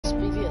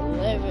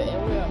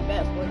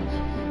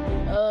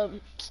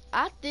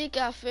I think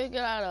I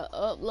figured out an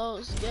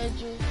upload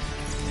schedule.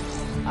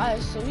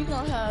 Alright, so we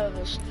gonna have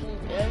a stream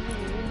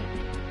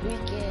every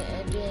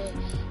weekend, and then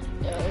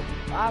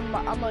I'm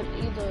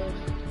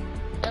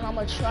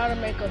gonna try to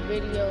make a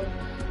video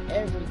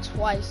every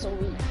twice a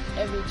week.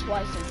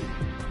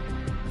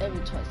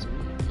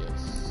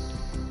 Yes.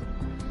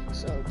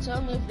 So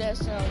tell me if that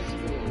sounds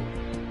good.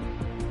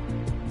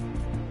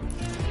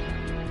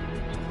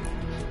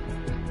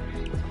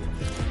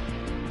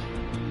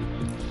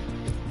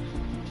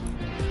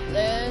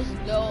 Let's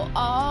go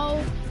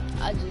off.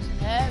 I just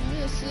had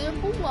me a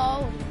simple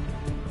walk.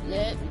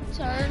 Let me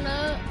turn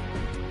up.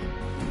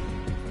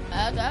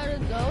 I gotta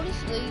go to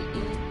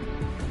sleep.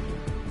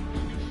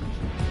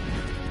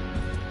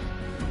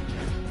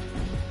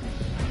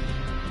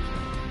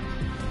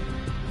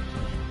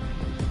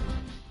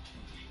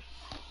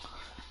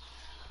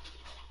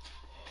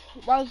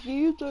 Mike, can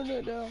you turn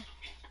it down?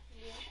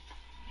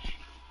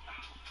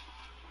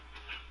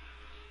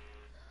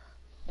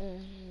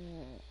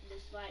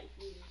 This fight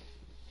for you.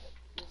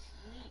 The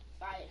sleep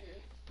fighter.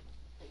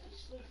 The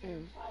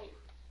sleep fighter.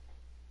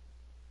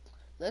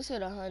 Let's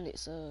hit 100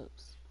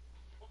 subs.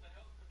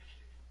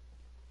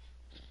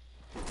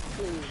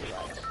 Please,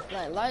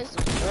 like,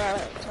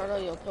 subscribe, turn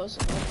on your post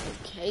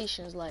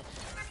notifications. Like,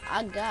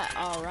 I got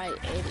alright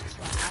edits.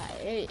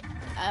 Like,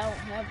 I don't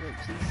have a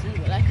PC,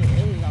 but I can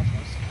edit off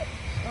of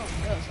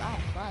something else. I'll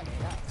find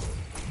it out.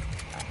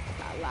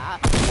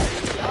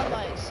 Y'all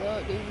like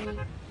sub to me.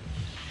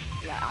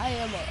 Like, I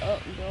am an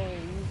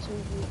upgoing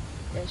YouTuber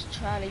that's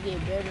trying to get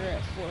better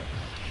at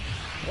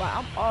Fortnite. Like,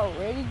 I'm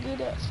already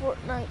good at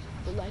Fortnite,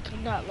 but like,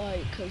 I'm not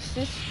like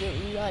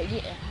consistently like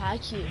getting high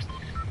kills.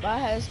 My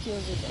highest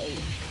kills is 8,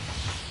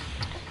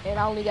 and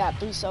I only got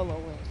 3 solo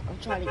wins. I'm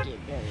trying to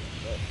get better,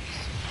 but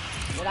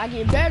when I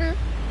get better,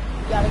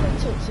 you gotta go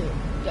tilt. You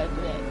gotta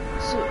do that.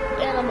 So,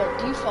 and I'm a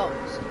default,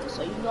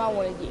 so you know I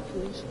want to get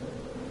pushed.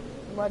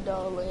 My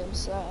dog lay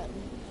inside me.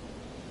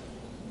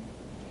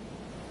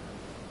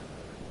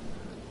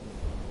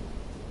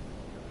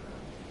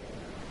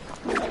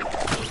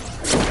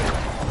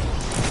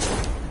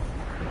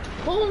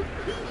 Boom.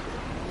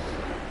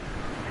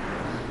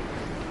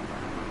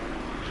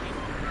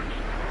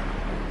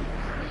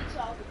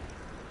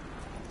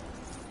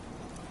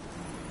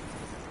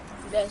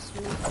 That's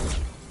me.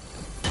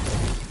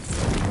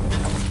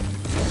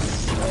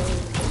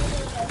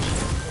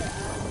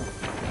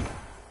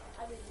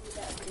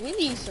 We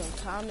need some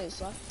comments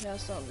so I can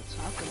have something to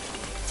talk about.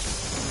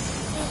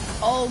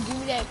 Oh, give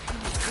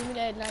me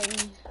that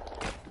 90.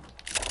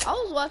 I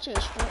was watching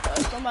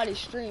somebody's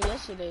stream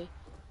yesterday.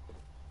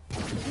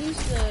 He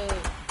said,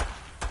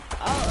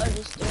 I don't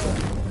understand.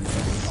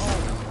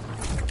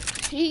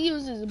 He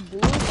uses blue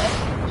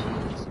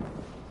SMGs.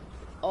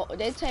 Oh,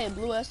 they take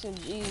blue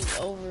SMGs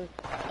over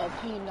a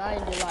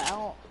P90. Like,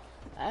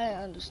 I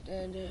didn't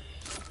understand that.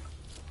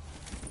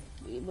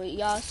 But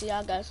y'all see,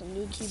 I got some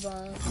new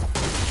keybinds.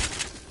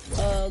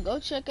 Go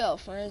check out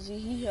Frenzy.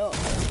 He helped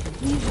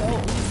me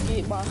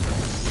get my,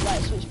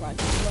 like, switch my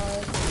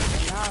keybinds.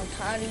 And now I'm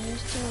kind of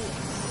used to it.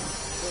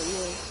 But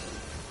yeah.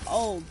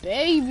 Oh,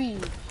 baby.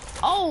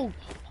 Oh,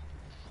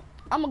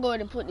 I'm gonna go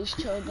ahead and put this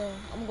chug on.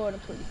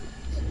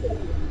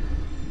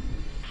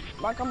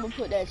 Like, I'm gonna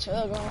put that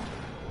chug on.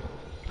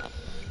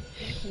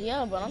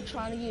 Yeah, but I'm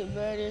trying to get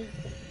better.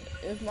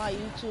 If my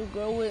YouTube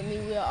grow with me,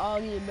 we'll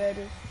all get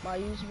better. My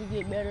YouTube will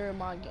get better, and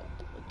my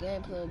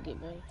gameplay will get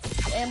better.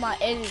 And my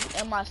edit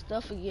and my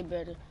stuff will get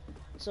better.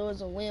 So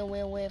it's a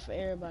win-win-win for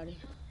everybody.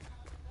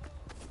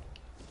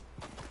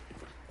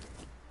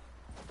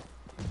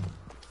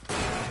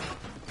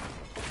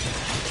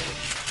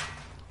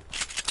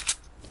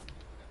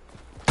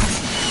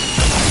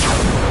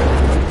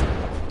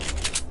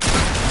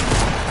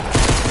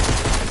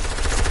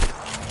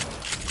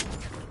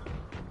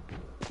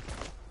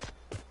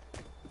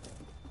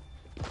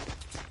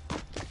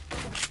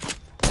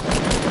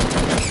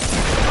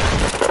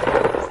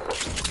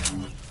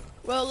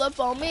 Roll up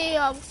on me,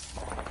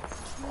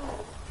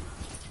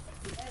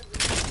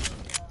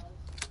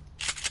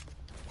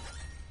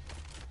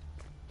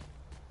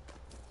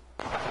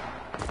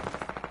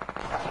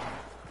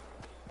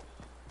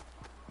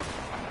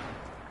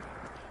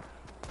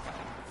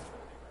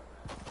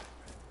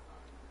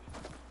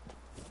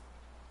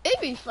 It'd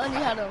be funny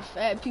how them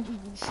fat people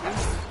be sleeping.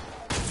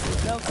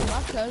 No, cause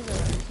my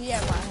cousin, he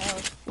at my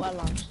house while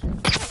I'm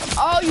streaming.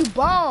 Oh, you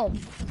bomb!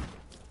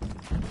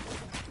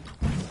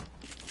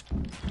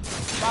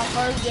 My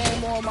first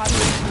game on my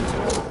building is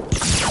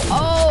rusty.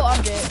 Oh,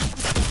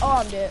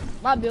 I'm dead.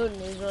 My building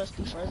is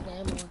rusty. First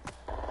game on.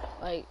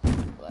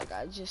 Like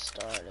I just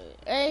started.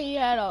 And he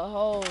had a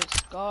whole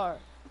scar.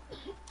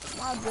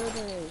 My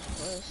building is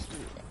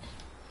rusty.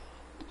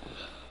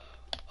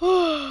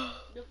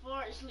 The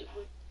fart sleep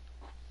with.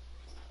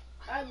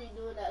 I be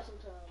doing that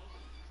sometimes.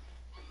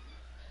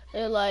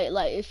 And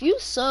like if you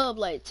sub,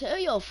 like tell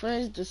your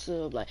friends to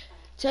sub. Like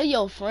tell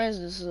your friends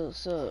to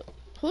sub.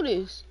 Who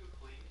this?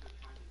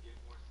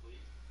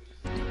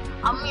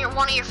 I'm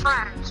one of your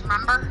friends,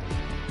 remember?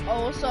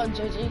 Oh, what's up,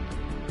 JJ?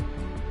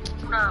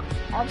 What up?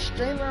 I'm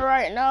streaming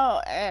right now,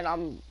 and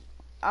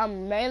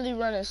I'm mainly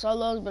running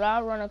solos, but I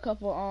run a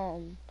couple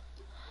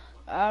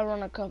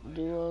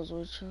duos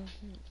with you.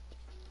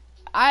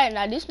 Alright,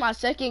 now this my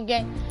second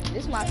game.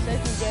 This my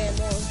second game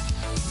on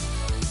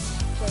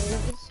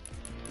players.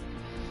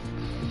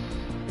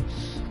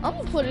 I'm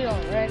gonna put it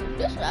on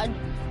random.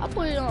 I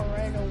put it on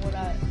random when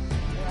I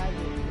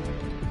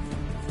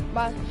do.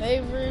 My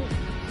favorite,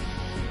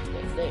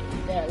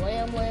 that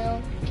lamb.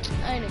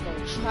 I ain't even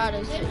gonna try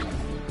to say.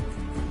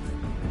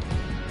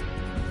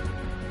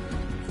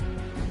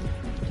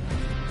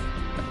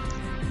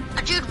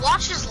 Dude,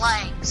 watch his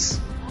legs.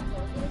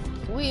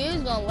 We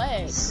is gonna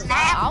lag.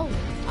 Snap.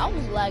 I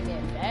was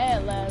lagging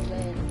bad last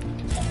game.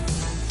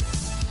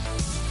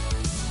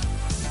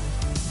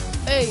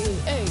 Hey.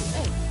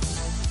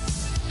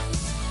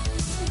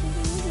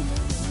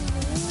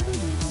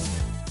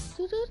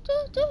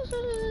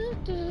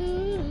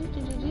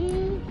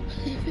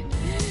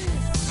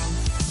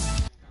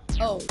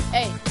 Oh,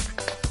 hey.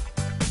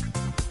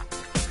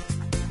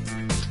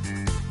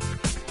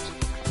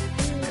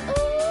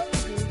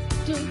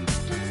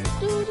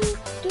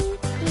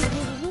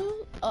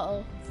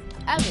 Uh-oh.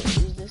 I haven't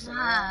used this in a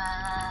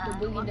while.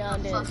 The boogie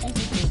down there.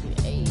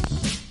 Hey.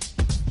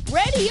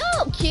 Ready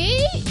up,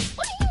 kid!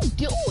 What are you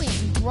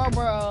doing,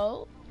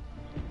 bro?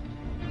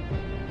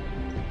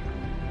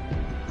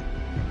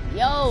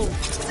 Yo.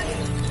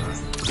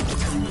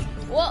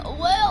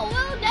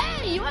 Well,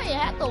 dang, you ain't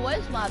have to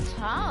waste my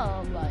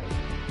time.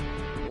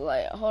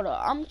 Like, hold on.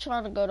 I'm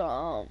trying to go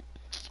to,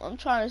 I'm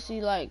trying to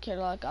see, like, can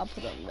I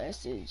put a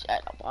message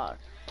at the bottom.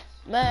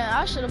 Man,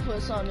 I should have put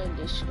something in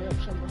the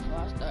description before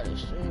I started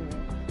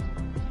streaming.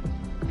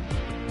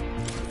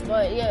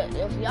 But yeah,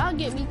 if y'all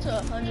get me to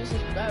 100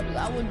 subscribers,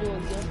 I would do a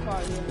gift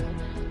card giveaway.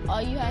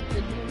 All you have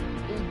to do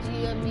is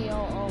DM me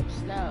on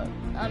Snap.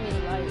 I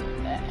mean, like,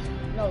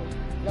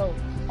 no,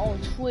 on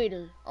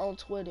Twitter.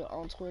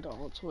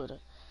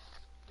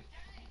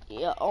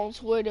 Yeah, on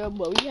Twitter.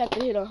 But we have to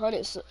hit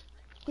 100.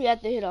 We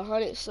have to hit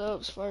 100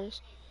 subs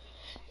first.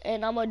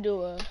 And I'm gonna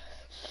do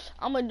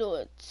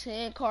a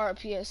 10 card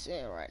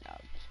PSN right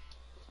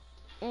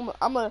now.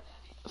 I'm a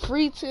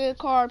free 10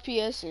 card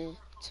PSN.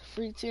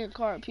 Free 10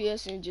 card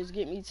PSN. Just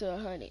get me to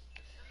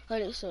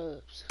 100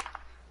 subs.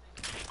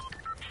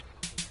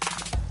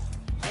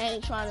 I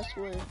ain't trying to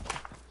swear.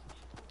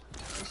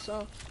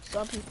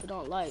 Some people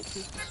don't like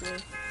people swear.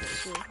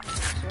 So I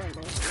ain't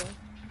gonna swear.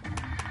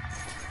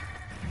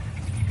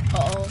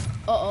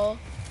 Uh-oh.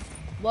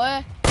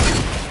 Boy.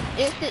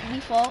 Instant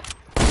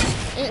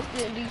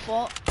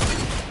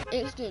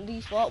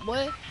default,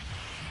 boy.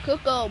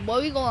 Cook-up,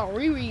 boy. We going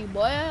Riri,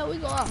 boy. We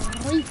going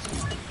Riri.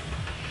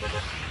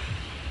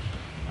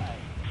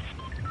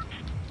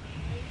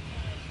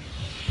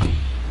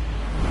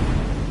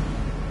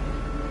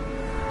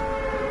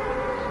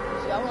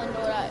 I want to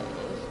know that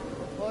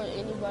before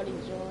anybody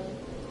join.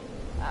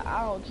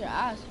 I don't care.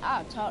 I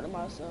talk to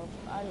myself.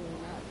 I do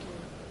not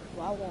care.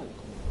 But I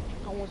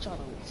want y'all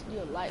to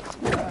still like,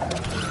 subscribe,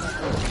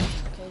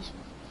 notification.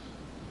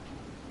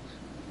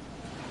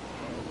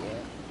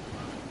 Yeah.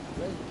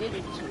 Let's get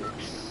into it.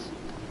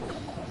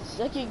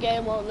 Second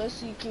game on. Let's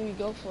see. Can we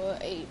go for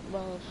an 8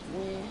 rounds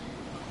win?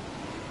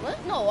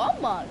 No, I'm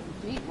about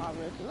to beat my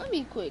record. Let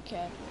me quit,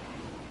 Cap.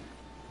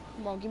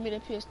 Come on, give me the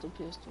pistol.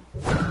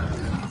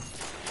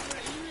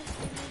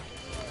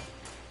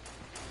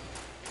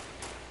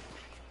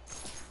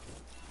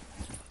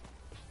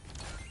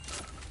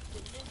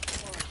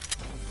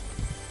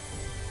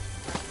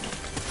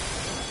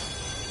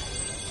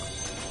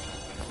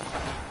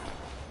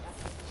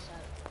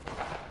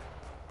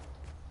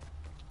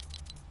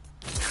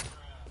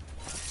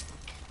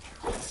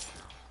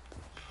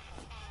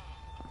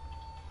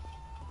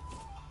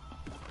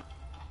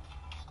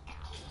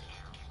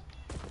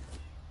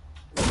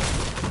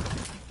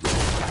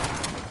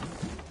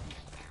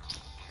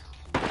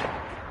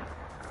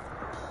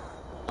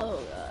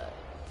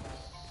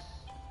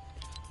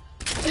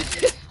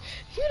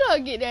 You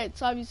don't get that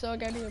Tommy so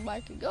goddamn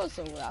Michael. Go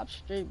somewhere. I'm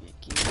streaming,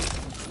 kid.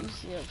 You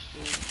see I'm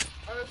streaming.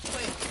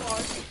 Earthquake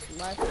force.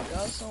 Michael,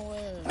 go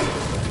somewhere.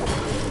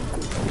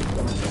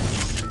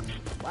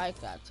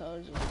 Mike, I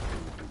told you.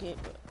 Get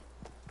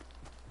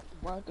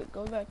Michael,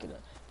 go back in the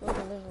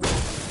living room.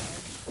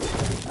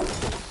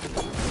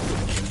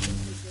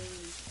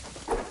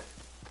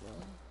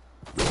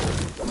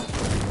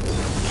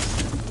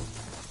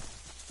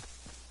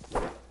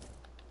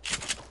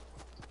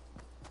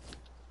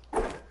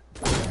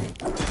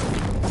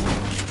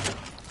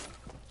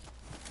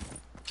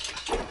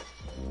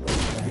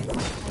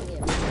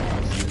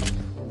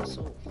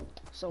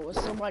 So when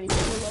somebody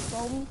pull up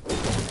on me,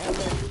 and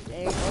they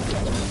ain't gonna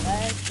catch me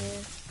back, then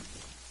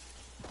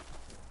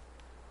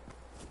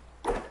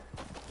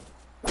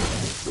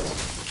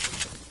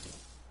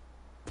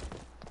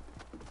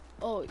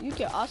oh, you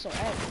can also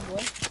add me,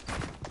 boy.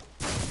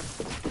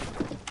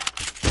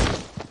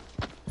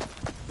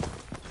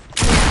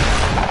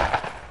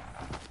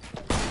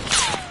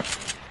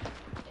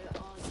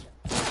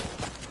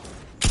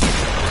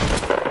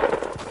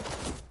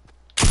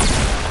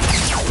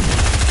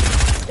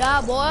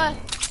 die, boy.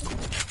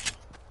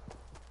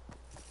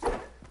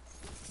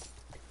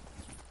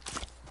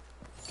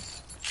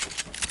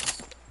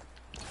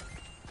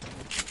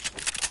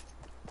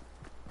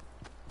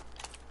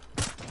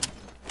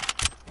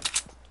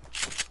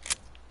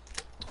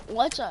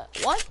 Watch out,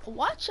 watch out,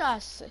 watch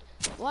out, sir.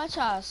 Watch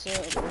out,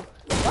 sir.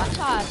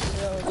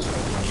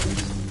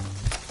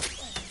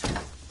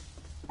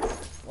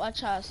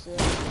 Watch out, sir.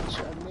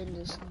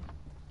 Tremendously.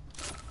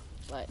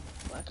 Like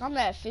I'm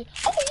at 50.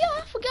 Oh yeah,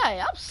 I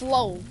forgot. I'm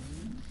slow.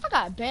 I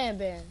got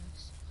bands.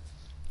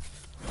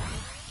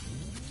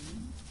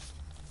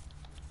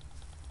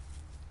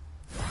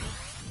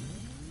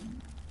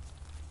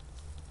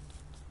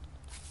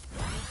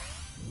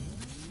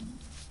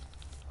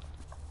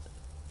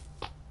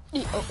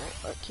 Oh,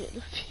 I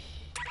can't.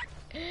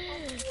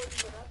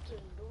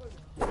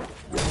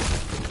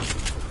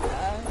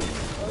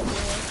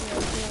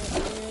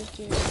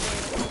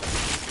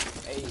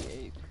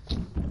 Hey.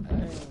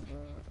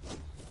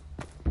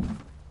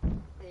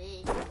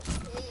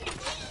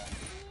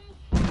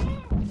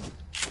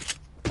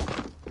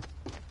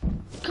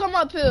 Come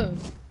up here.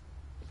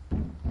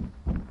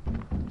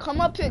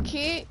 Come up here,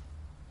 kid.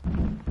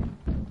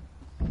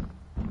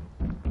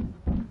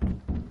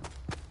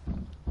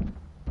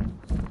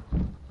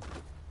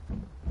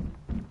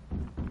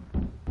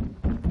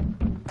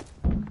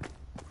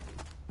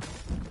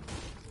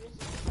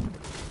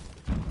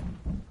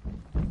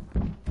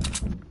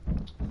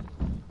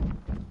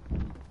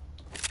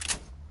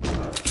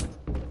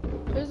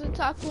 Prison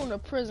tycoon or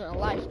prison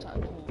life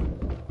tycoon?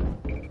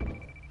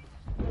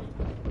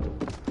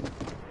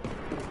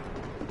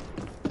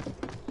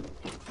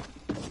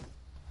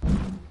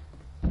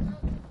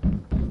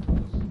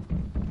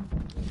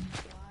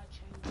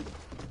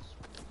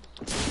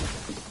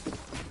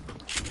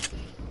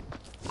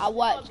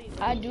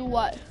 I do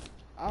watch,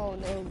 I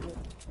don't know, but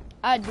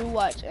I do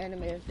watch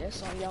anime if that's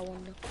something y'all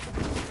want to know.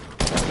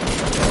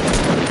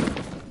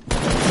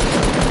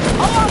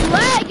 Oh, I'm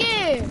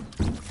lagging!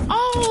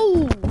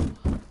 Oh!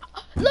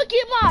 Look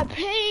at my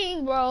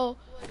ping, bro.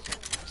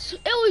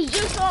 It was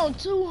just on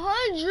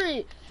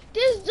 200.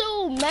 This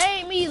dude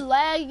made me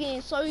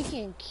lagging so he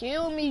can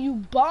kill me, you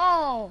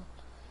bomb.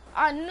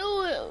 I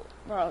knew it.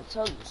 Bro,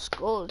 tell the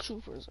skull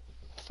troopers,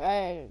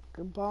 fag,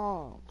 the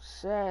bomb,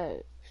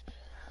 sad.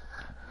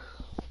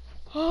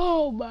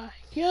 Oh my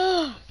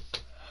god.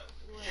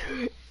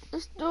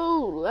 This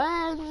dude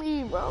lagged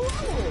me, bro.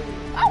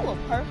 I was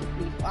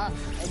perfectly fine.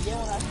 And then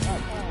when I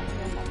started playing with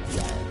him, I'm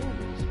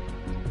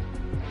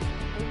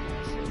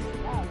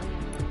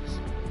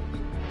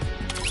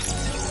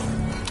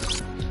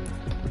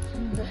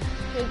like,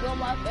 here go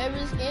my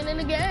favorite skin in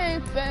the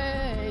game,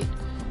 fade.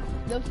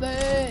 The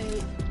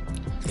fade.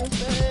 The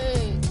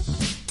fade.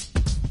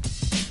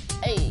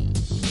 Hey.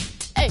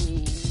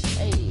 Hey.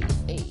 Hey.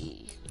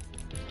 Hey.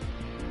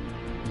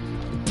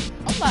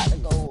 I'm about to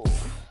go.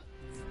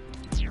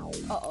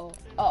 Uh-oh.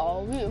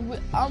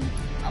 I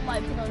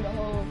might put on the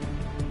whole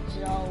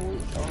John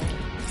Wick.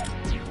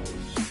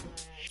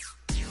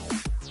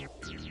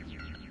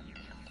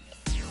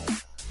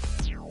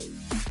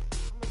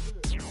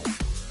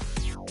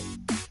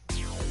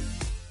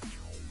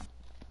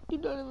 You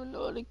don't even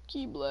know what a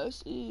key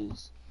blast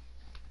is.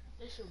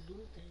 That's your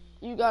blue thing.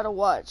 You gotta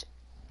watch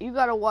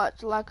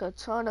like a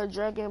ton of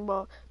Dragon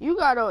Ball. You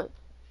gotta.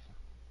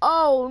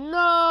 Oh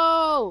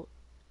no!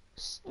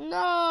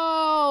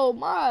 No,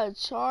 my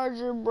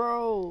charger,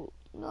 bro.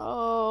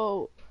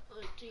 No.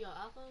 To your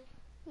iPhone?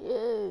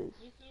 Yes.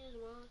 You can use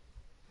mine.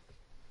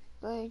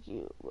 Thank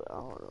you, but I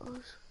don't know.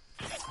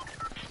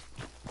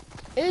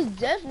 It's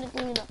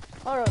definitely not.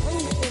 Hold on, let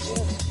me fix it.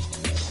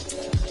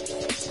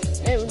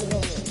 There we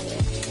go.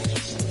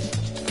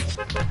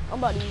 I'm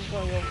about to use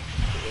one over.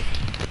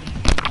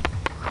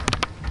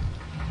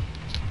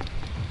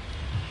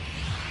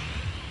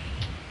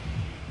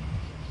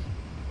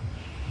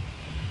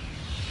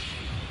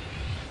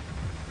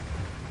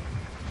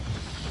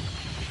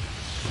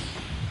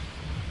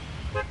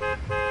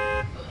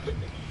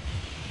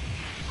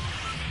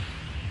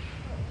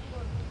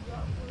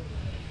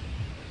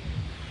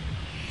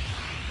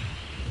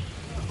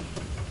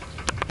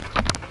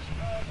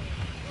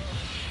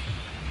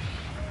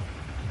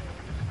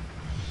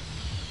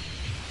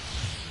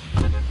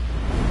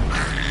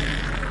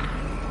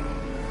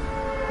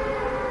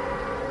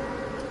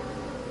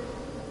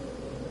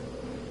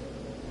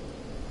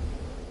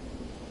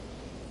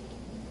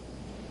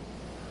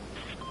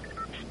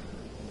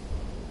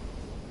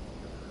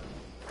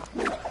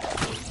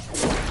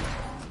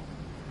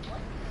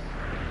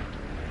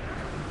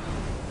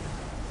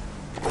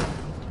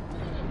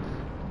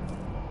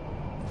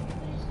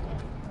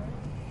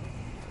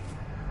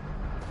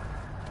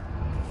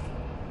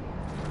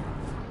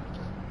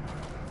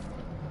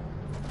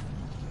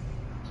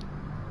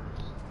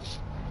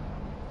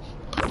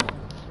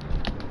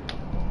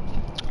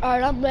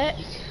 Alright, I'm back.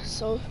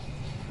 So,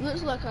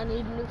 looks like I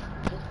need a new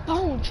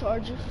phone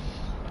charger.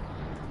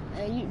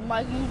 And you,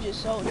 Mike, you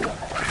just sold it.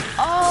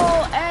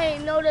 Oh, I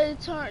ain't know they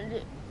turned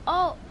it.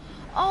 Oh,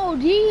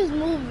 these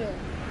moving.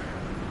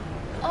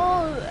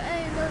 Oh,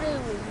 I ain't know they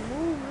was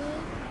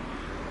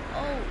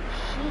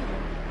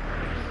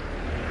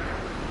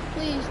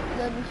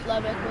let me fly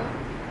back up.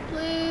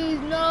 Please,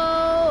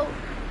 no.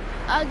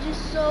 I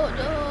just sold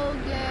the whole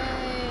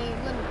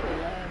game. Let me put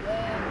that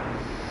back.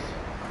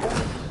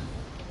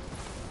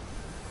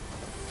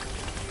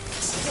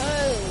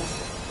 Cause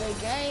the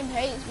game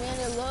hates me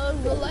and it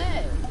loves the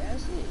lag.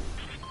 That's it.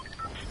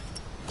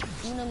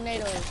 Give me them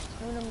NATOs.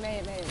 Give me them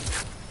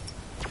NATOs.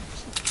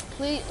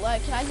 Please,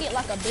 like, can I get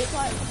like a big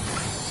fight?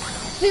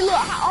 See, look,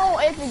 I own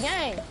at the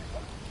game.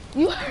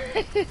 You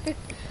heard?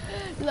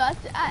 Look,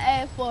 I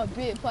asked for a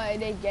big fight.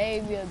 They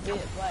gave me a big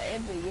fight.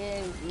 Epic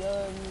Games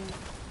love me.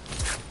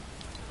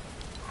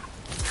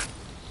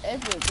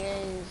 Epic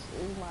Games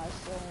is my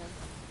son,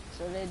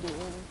 so they do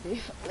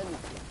anything.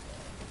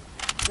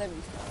 Let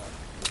me stop.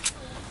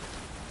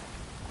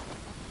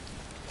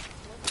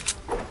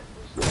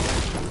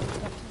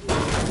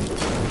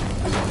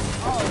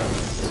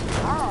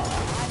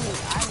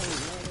 I need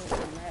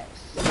max.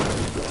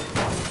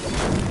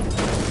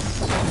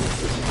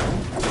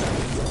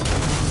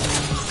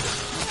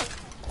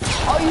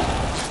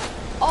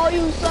 Oh,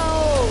 you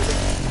sold.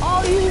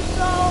 Oh, you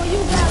sold. You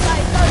got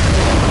like 13.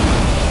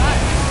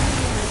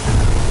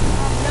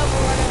 I'm never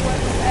running away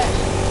from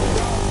action.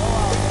 Don't go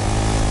out there.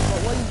 But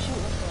what you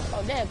shooting for?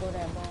 Oh, there go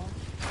that ball.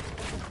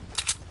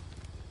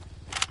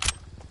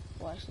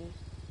 Watch this.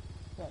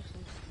 Watch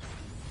this.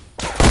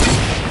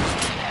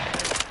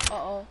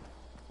 Uh-oh.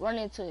 Run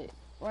into it.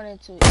 Run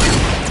into it.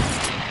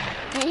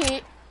 Get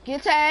hit.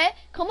 Get tagged.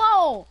 Come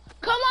on.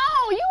 Come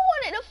on. You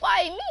wanted to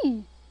fight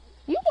me.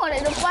 You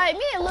wanted to fight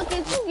me and look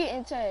at you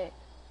getting tagged.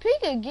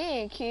 Peek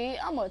again, kid.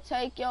 I'm going to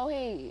take your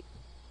head.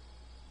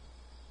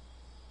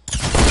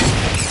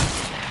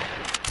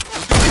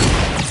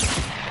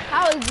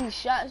 How is these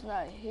shots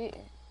not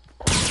hitting?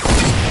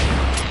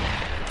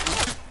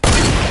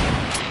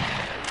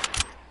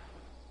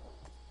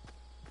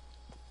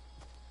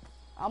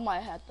 I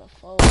might have to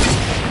fold.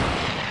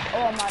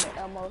 Oh, I'm out of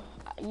ammo.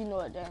 You know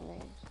what that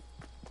means.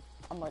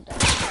 I'm gonna die.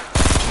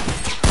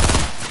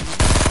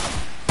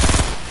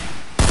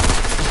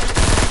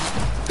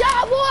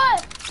 Die, boy!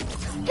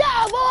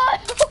 Die, boy!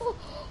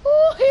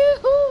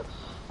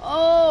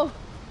 Oh.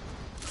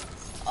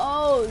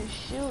 Oh,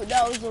 shoot.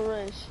 That was a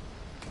rush.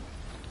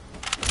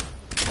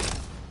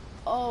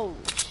 Oh.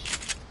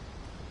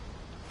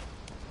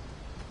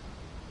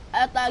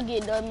 After I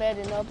get done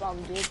medding up,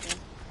 I'm dipping.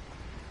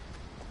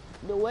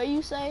 The way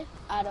you say,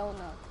 I don't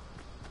know.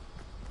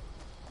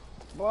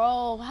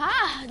 Bro,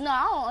 how? No,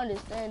 I don't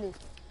understand this.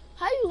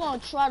 How you gonna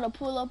try to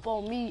pull up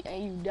on me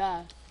and you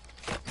die?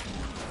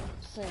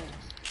 Sense.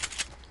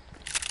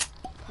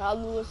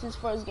 Probably was his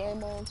first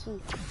game on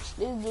too.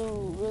 This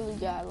dude really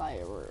got like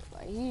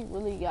he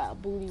really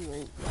got booty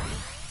rape.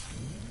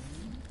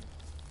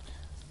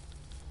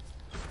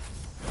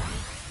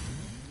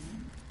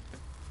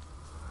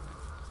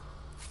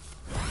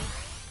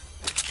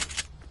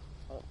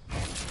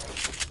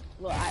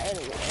 Look, I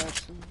edited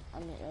L2. I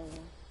mean L1.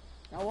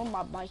 Now where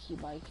my bike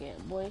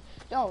at, boy?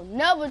 Don't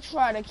never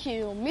try to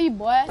kill me,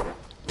 boy.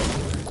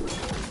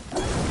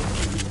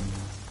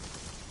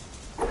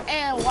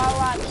 And while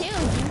I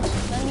kill you,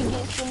 let me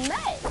get some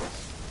mats.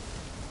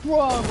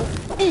 Bro,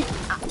 let me.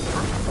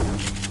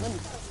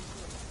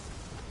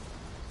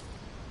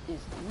 It's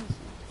easy.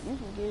 You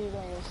can get it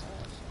on your side.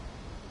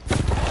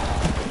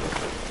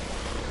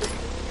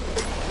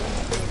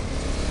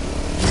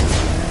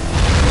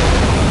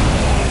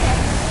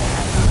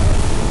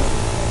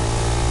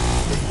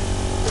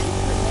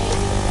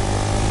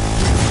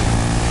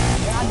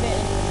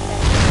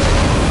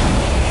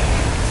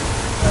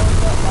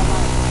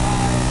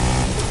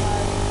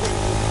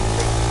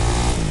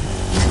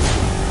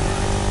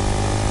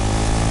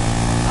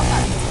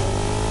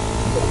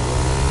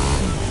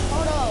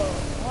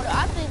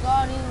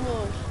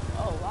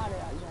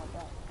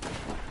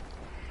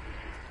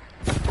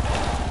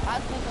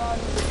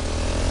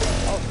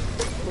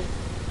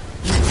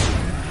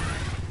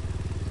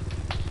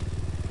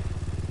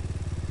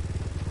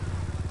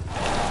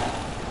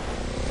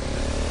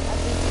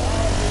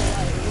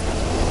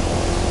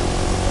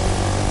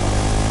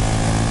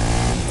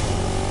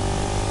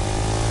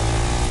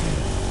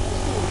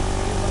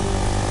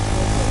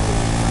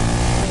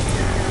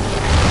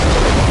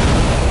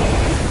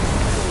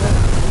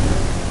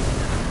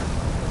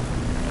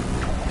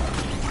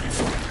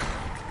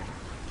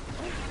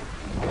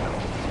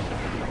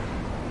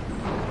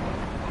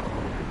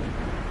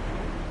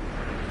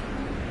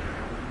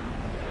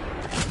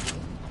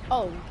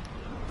 Oh,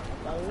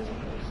 that was a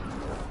person.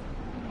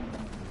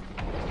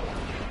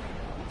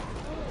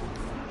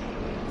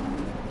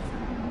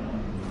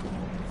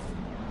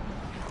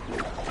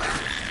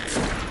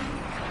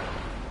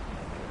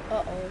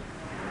 Uh-oh.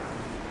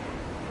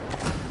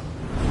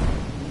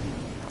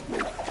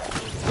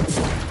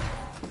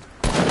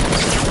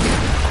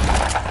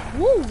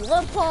 Woo,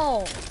 1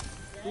 point.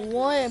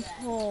 1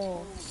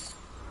 point.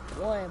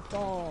 1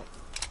 point.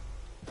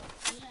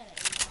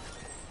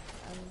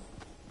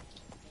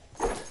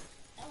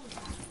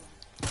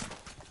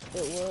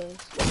 It was.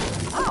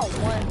 I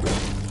won.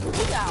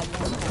 We got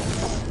 1 point.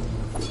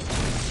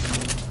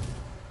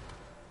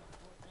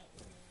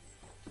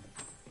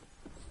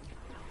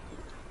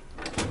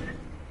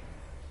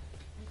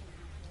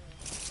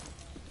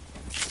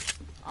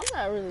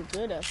 not really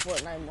good at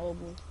Fortnite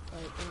Mobile.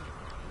 Like,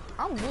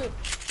 I'm good,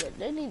 but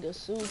they need to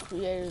sue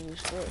creative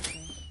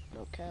destruction.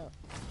 No cap.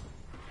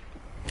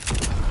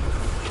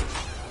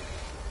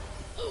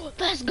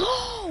 Let's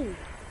go!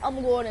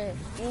 I'm going to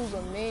use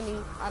a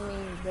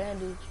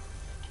bandage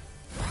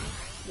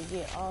to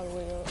get all the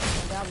way up.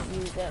 And I'm gonna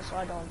use that so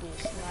I don't get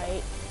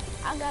sniped.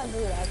 I got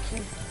good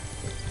IQ.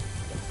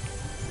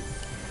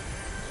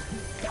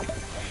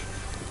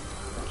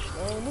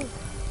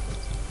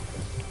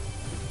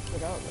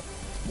 But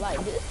like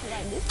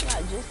this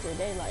not just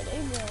today. Like they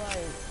been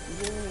like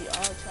giving me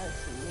all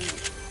types of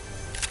loot.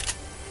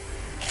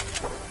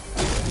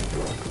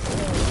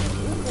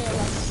 It's been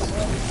like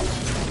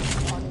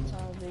all the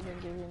time they been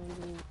giving me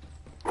loot.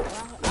 I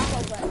hope I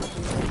do.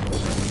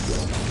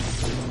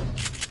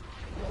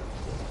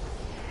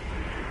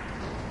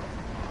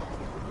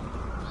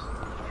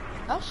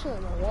 I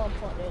shouldn't have one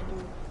point that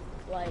dude.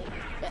 Like,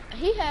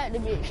 he had to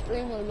be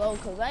extremely low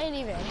because I ain't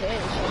even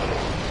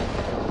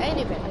headshot. I ain't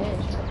even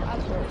headshot. I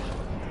swear.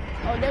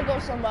 Oh, there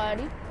goes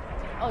somebody.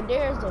 Oh,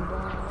 there's the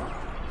bomb.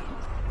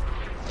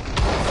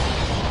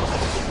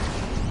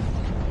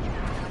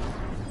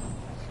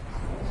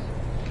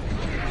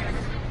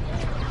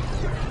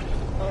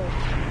 Oh.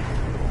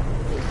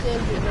 It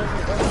says it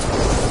doesn't work.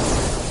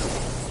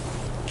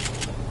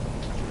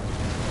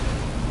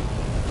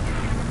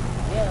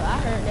 Yeah, I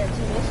heard that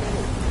too.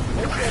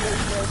 They said it's the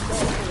stuff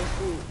for the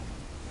food.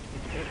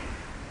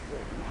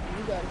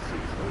 You gotta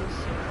see this.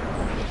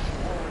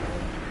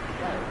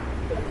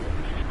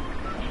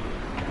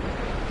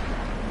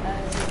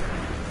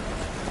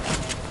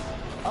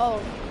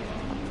 Oh.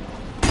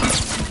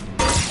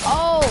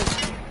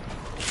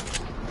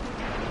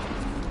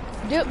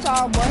 Dip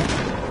time, boy.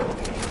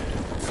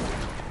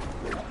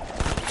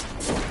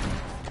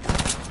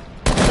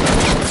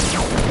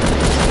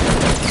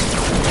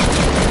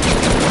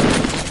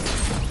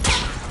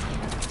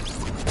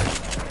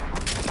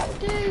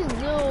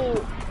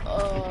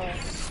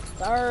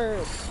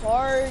 Third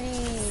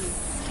party.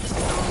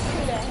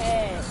 Could have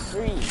had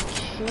 3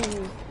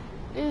 kills.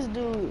 This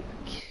dude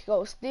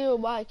go steal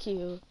my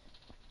kill.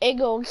 It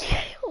go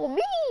kill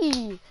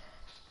me.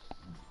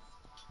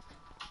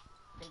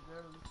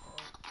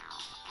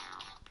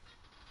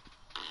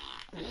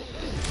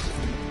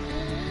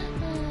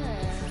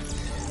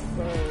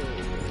 Bro.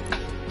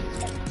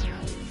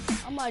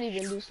 I might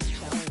even do some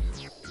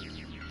challenges.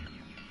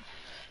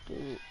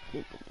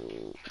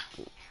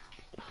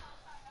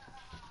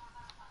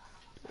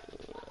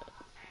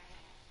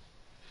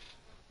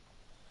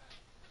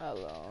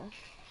 Hello.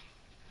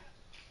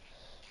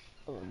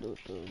 I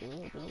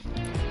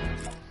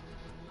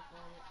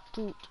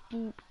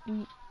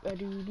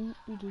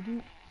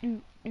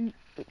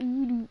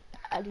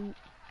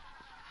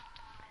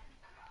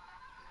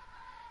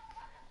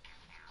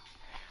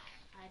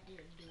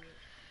didn't do it.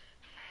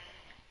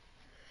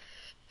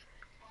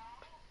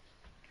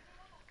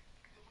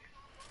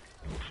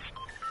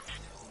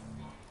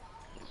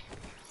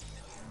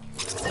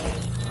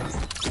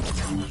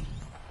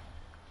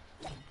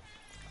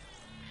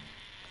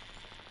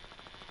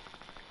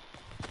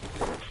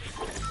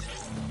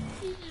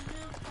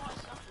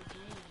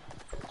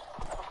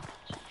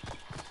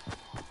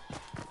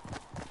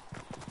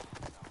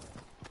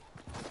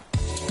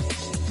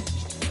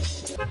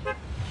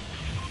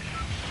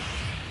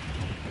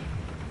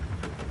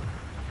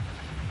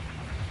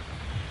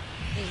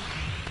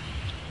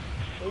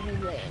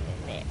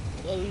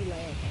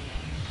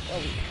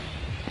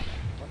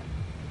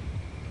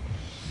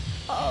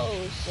 Oh,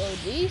 so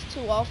these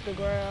 2 off the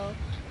ground,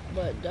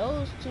 but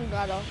those 2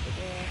 not off the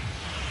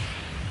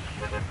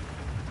ground.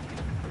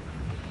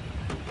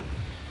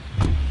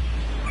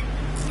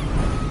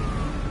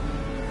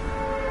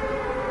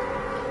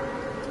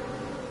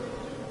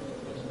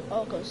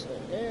 Okay, so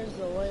there's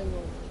the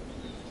Wayland.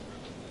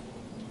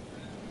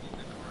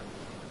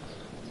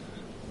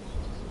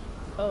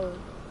 Oh.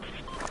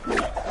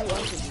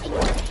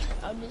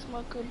 I missed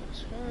my good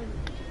turn.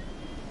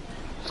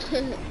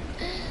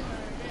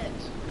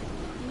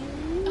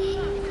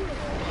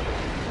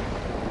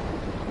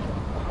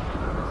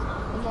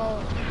 Come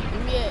on,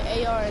 give me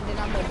an AR and then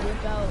I'm gonna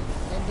dip out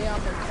and then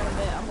I'm gonna come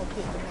back. I'm gonna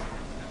pick them up.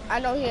 I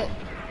know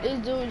this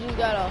dude just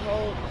got a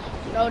whole.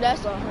 No,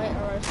 that's a hunt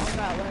rifle. I'm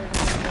not wearing it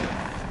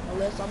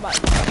unless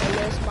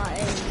my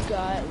aim is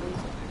godly.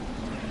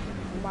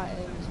 My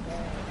aim is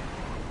bad.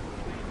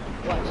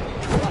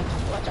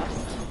 Watch out.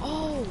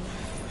 Oh!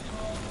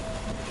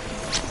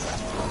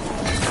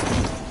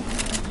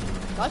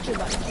 Thought you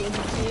about to kill me,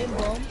 kid,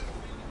 bum.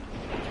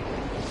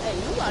 Hey,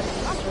 you about to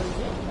not gonna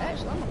get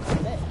actually, I'm gonna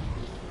come back.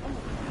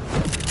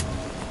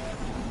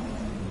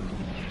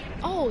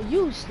 Oh,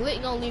 you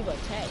slick gonna leave a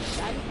tag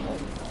shot. Oh,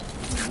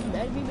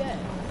 that'd be bad.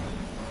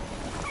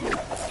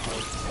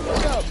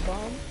 What's up,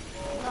 bum?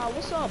 Nah,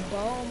 what's up,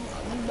 bum?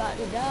 You about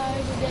to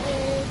die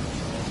today.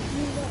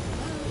 You about to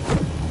die.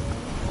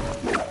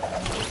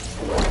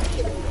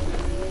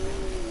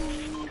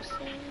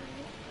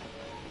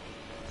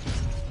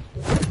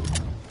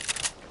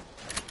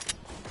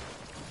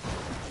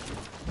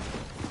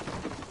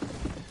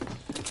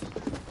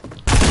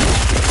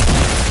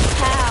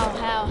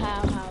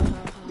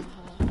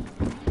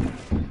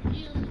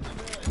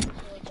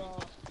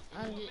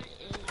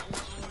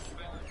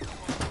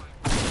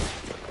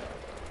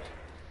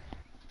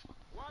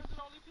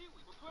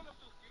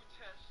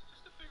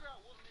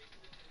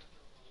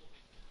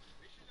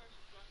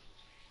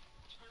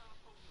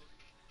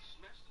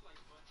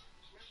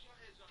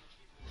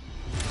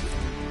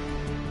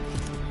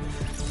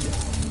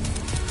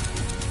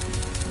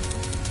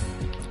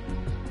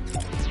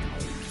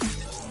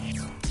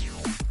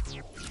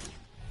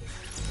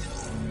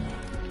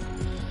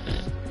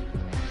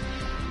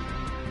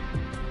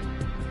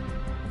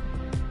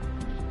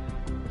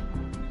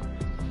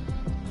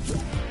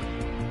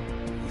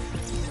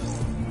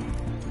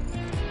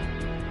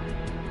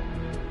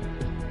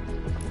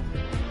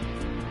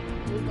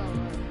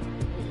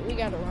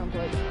 got a run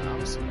playground.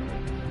 I'm sorry.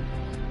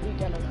 We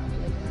got a run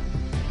playground.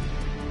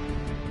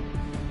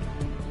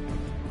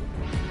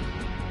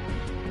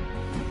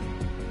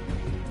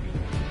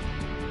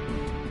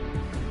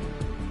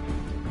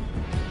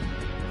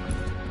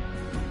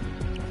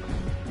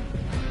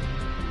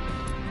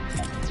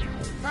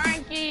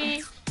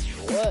 Frankie,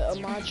 What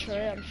am I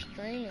trying? I'm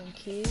streaming,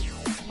 kid.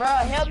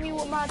 bruh, help me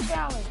with my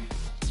challenge.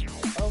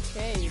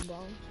 Okay,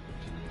 bum.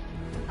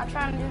 I'm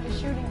trying to do the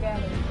shooting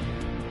gallery.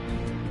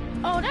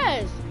 Oh,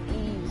 that is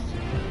easy.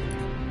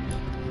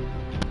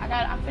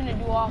 I'm finna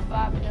do all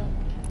 5 of them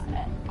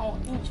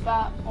on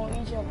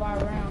each of our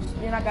rounds.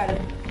 Then I gotta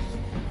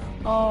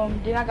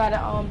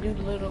do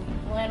the little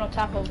land on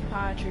top of a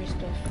pine tree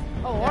stuff.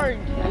 Oh, I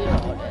already did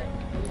all that.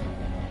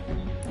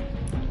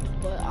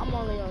 But I'm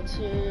only on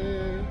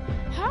tier.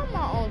 How am I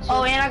on tier?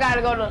 Oh, and I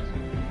gotta go to.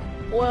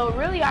 Well,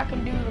 really, I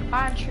can do the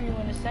pine tree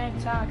one at the same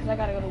time because I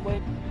gotta go to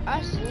wait.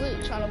 I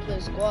slick trying to play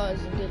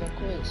squads and get a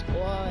quick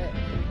squad,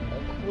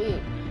 a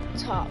quick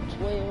top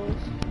 12.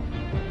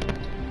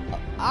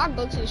 I'll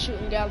go to the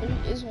shooting gallery.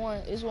 It's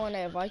one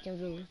at Viking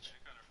Village.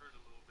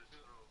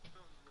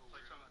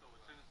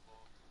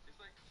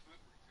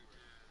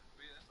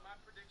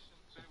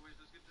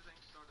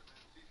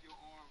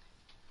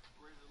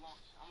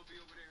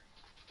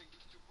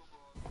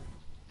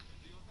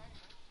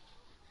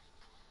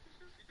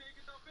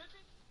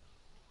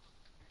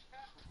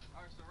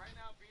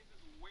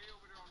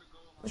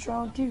 What's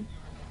wrong with you?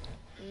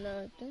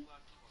 Nothing.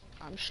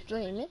 I'm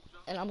streaming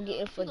and I'm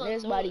getting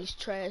finessed by these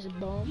trash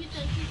bums.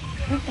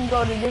 We can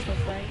go to this one,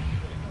 Frank.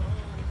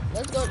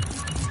 Let's go.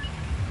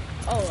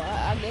 Oh,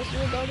 I guess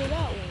we'll go to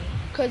that one.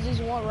 Cause there's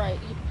one right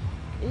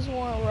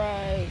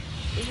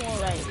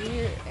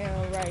here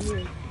and right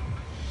here.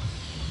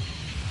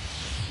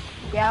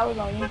 Yeah, I was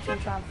on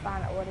YouTube trying to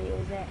find out what it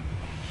was at.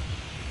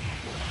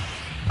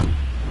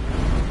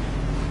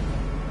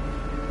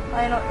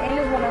 I know, and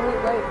this one I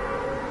look great.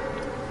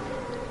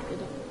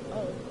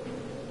 Oh.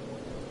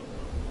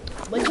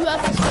 But you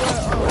have to score.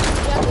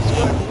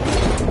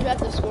 You have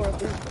to score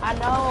 3. I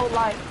know,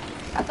 like,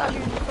 I thought you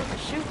were supposed to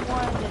shoot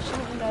one and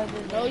shoot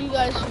another. No, you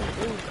guys shoot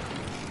 3.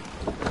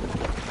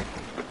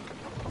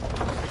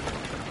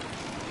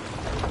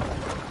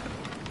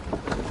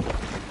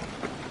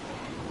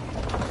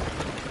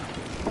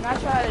 When I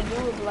tried to do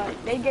it, like,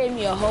 they gave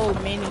me a whole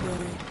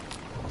minigun.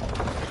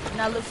 When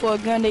I looked for a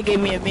gun, they gave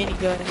me a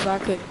minigun, so I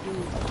couldn't do it.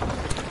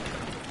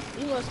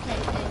 You must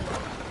can't aim.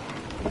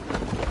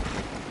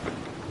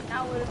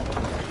 Not with a minigun.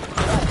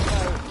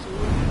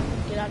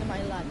 Get out of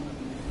my life.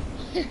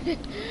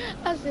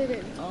 I said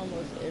it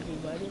almost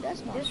everybody.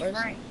 That's my This first.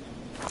 Frank.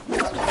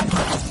 This one.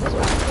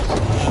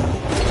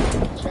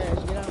 Trash.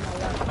 Get out of my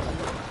life.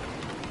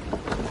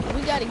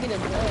 We gotta get a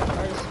gun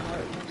first,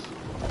 Martins.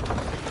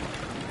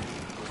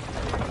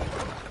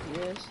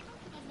 Yes.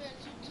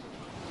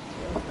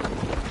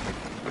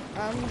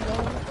 I'm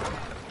going.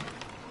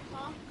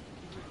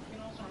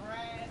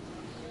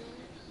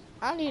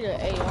 I need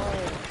an AR.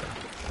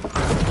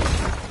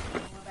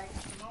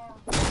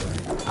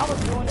 I was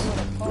doing it with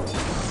a phone.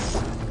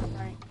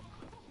 Right.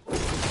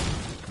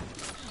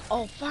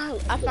 Oh,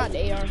 finally, I found the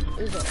AR.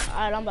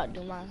 Alright, I'm about to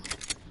do mine.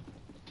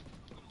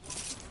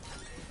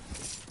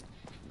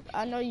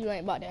 I know you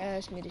ain't about to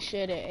ask me to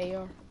share that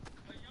AR.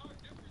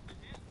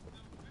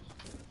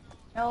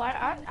 No,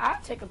 I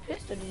take a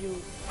pistol to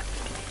use.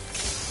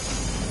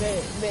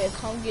 Better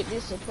come get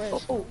this suppression.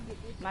 Oh,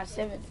 my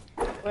 7th.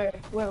 Where?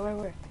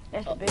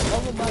 That's the big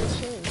Over by the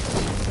chair.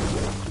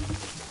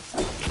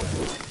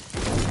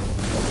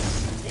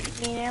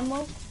 16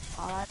 ammo.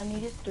 All I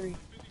need is 3.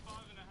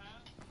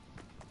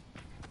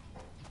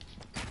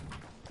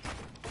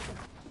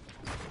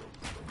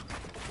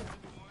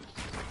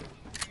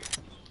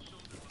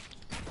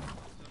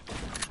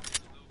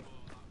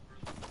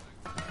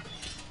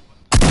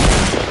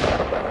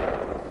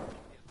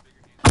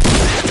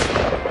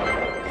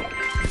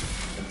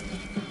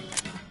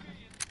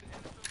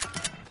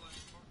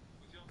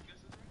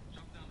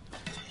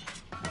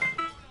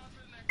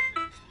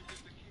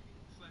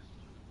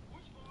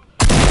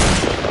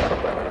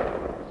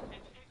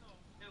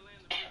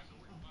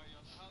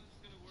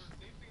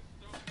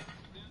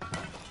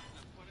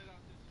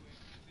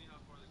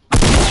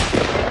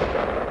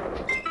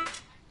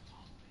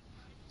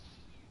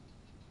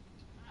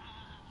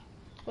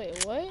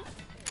 Wait, what?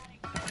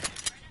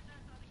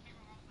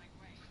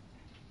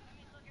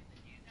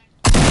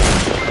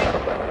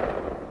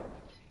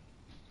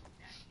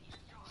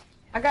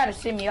 I got a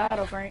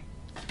semi-auto, Frank.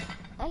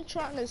 I'm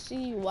trying to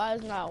see why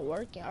it's not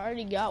working. I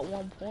already got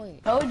 1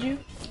 point. Told you.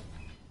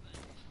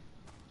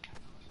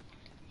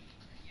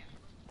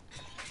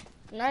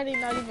 Now they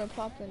not even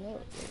popping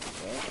up.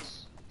 What?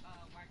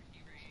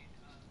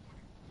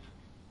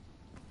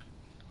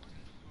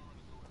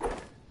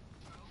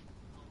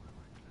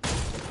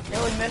 They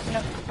was messing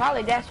up.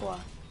 Probably that's why.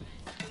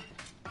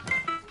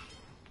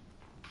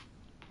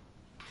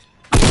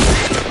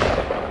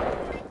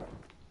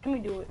 Let me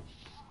do it.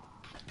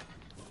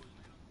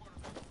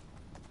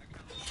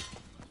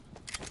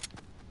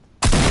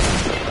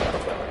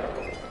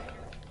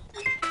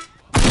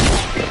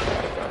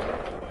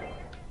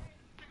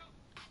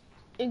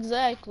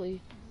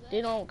 Exactly.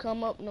 They don't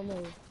come up no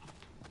more.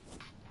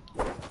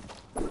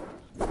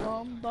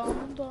 Bum,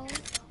 bum, bum.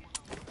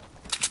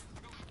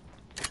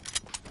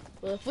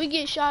 Well, if we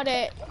get shot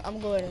at, I'm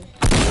going to.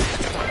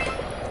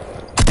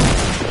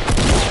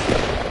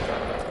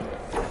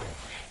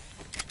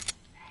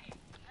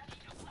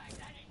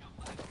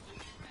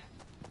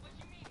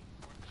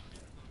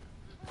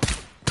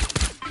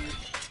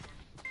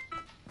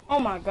 Oh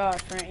my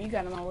God, Frank, you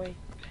got in my way.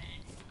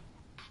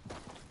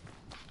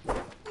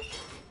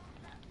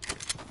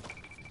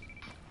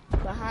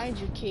 Behind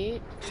you,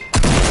 kid.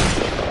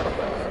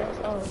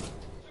 Oh.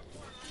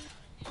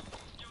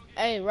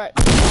 Hey, right.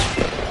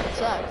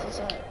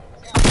 Side.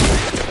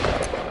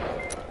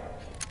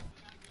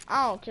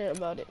 I don't care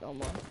about it no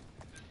more.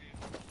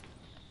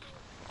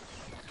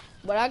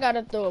 But I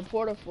gotta throw a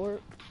portal for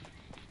it.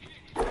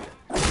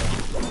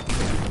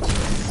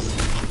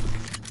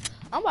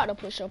 I'm about to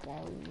push up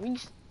on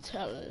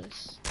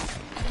retailers.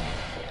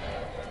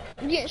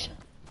 Yes.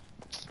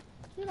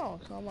 You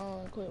don't come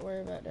on and quit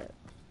worrying about that.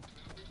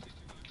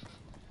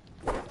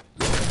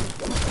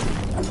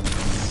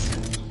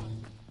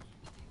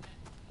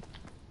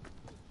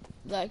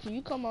 Like, can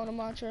you come on to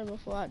my train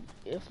before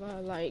if I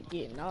like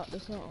get knocked or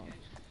something?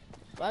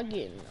 If I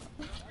get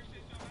knocked.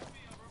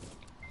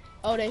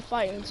 Oh, they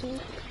fighting too?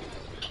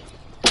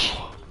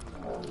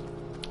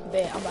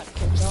 Bet, I'm about to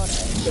catch all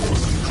that.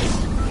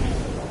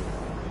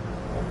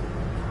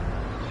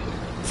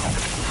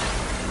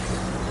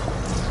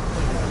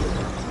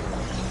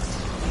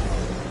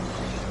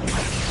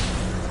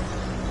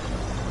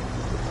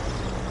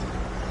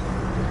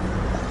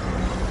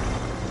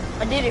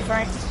 I did it,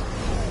 Frank.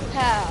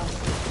 How?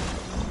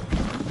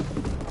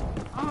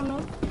 I don't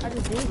know. I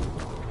just did it.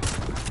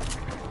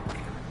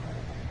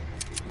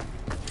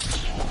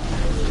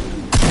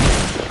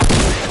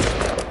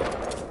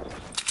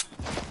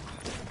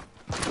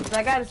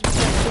 I got it.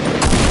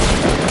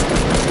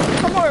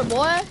 Come on,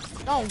 boy.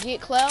 Don't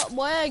get clout,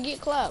 boy. Get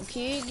clout,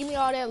 kid. Give me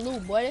all that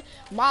loot, boy.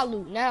 My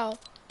loot now.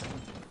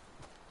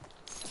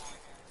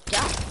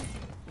 Yeah.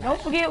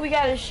 Don't forget we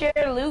gotta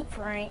share loot,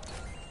 Frank.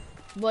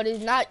 But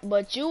it's not.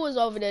 But you was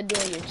over there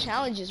doing your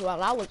challenges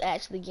while I was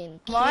actually getting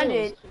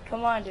kills.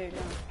 Come on, dude.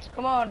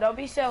 Come on, don't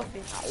be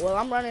selfish. Well,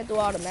 I'm running through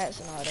all the mats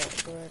and all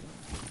that. But,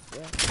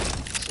 yeah.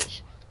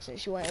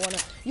 Since you ain't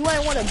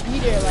wanna be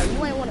there, like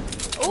you ain't wanna.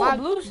 Oh,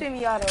 blue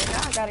semi-auto.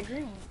 Now I got a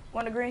green one.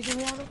 Want a green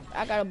semi-auto?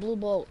 I got a blue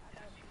bolt.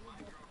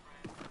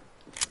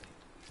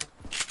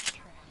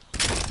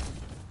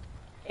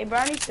 Hey, bro,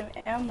 I need some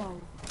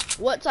ammo.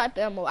 What type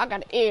of ammo? I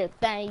got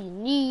everything you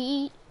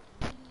need.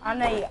 I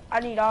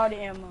need all the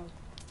ammo.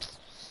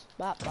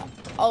 Bop, bop.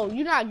 Oh,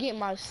 you're not getting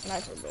my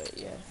sniper, but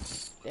yeah.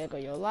 There go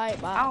your light.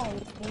 Bop. I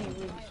don't need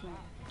really sniper.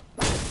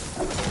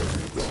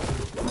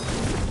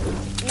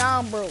 Nah,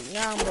 I'm broke.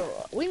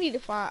 I need to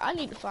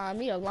find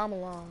me a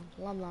llama.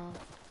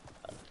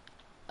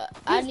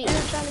 I need.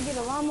 Still trying to get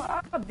a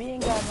llama. I've been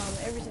got a llama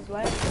ever since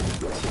last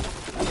year.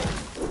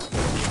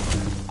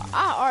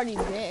 I already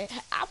been.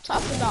 I'm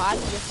talking about I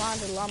need to find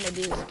a llama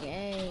this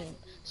game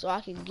so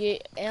I can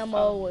get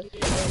ammo and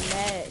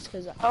mats.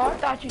 Oh, I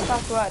thought you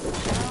talked about the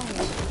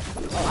llama.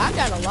 Oh, I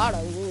got a lot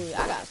of wood.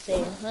 I got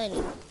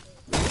 700.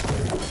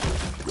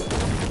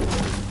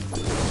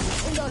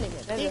 Don't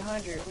even. That's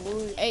 100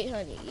 wood.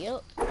 800.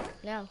 Yep.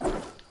 Now.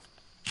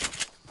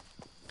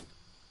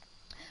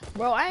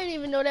 Bro, I didn't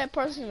even know that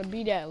person to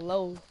be that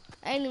low.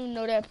 I didn't even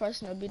know that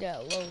person to be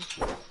that low.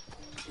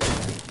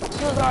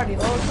 It was already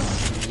low.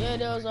 Yeah,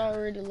 that was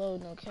already low,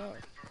 no count.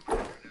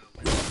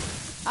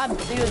 I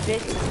still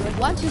bitch.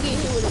 Watch you get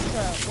hit with a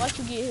trap. Watch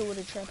you get hit with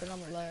a trap and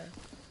I'm alive.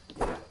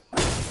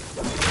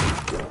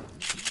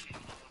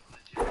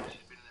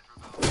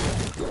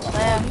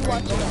 You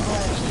watching the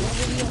cheating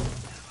video?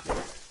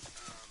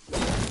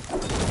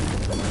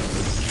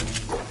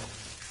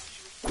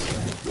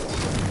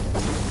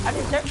 I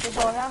just searched this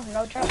whole house,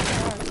 no trap.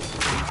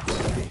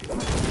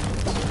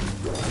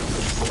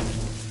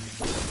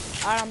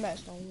 Alright, I'm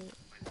matched on wood.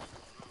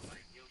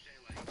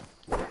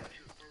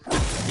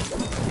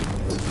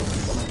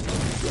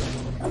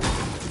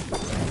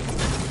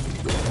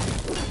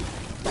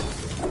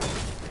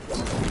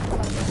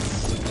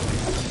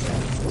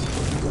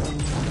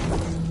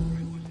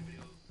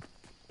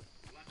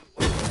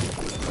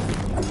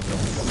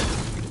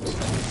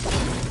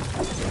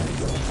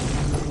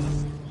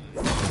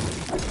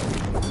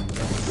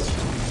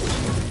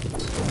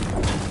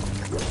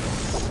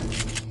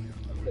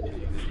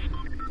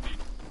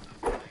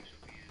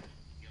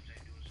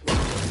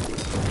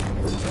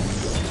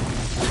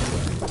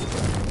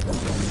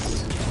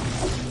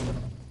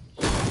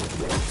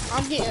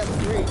 I'm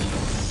getting brick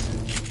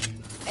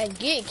and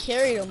get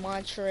carried on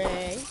my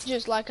tray,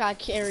 just like I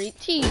carried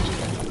TJ.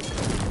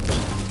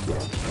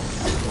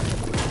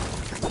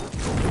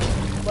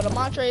 But a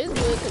Montre is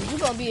good because you're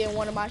gonna be in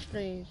one of my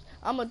streams.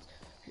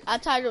 I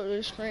titled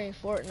the stream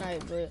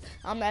Fortnite, but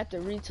I'm gonna have to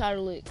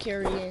retitle it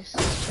Carry and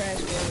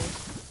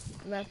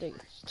Transfer. I'm gonna have to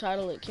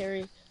title it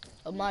Carry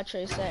a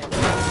Montre set.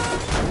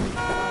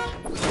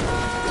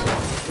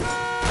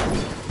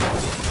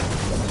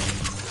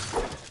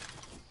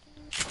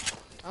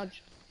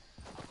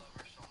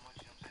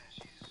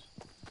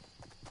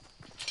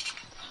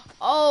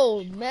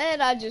 Oh man,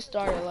 I just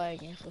started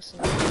lagging for some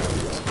reason.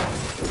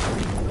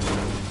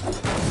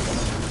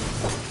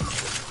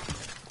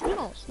 You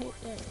don't sleep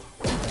there.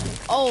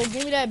 Oh,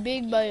 give me that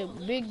give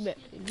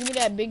me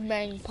that big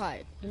bang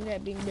pipe. Give me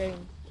that big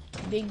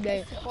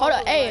bang. Hold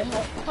on, hey,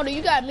 hold on,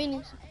 you got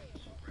minis?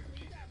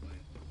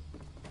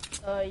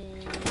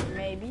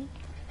 Maybe.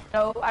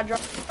 No, I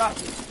dropped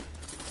it.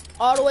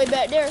 All the way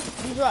back there?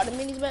 You dropped the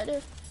minis back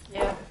there?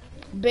 Yeah.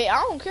 But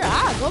I don't care,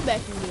 I'll go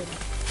back and get them.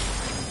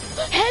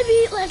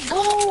 Heavy, let's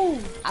go!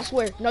 I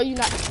swear, no you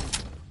not.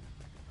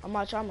 I'm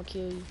gonna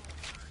kill you.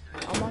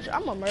 I'm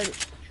gonna murder.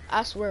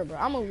 I swear, bro,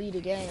 I'm gonna lead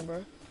the game,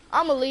 bro.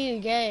 I'm gonna lead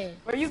the game.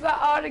 Bro, you got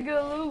all the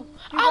good loot.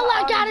 All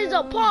I got is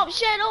a pump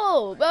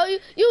shadow, bro.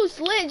 You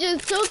slit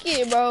just took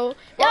it, bro.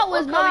 That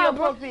was my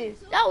bro.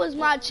 That was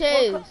my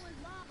chest.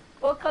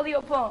 What color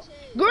your pump?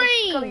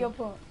 Green. What color your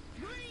pump?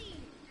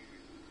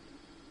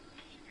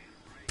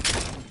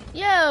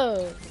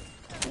 Yo.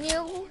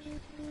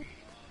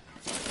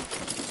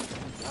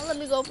 Now let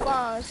me go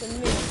find some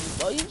minis,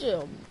 bro. You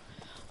just,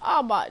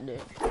 I'm about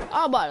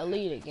to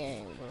lead the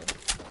game, bro.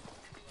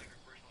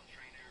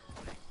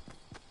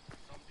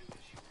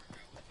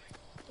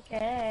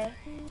 Okay.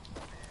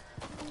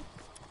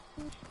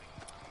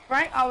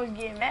 Frank always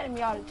getting mad at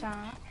me all the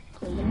time.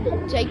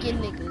 Taking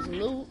niggas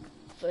loot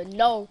for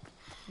no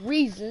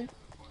reason.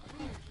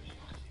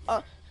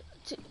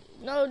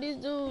 No, this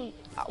dude.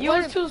 You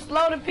was too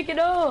slow to pick it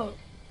up.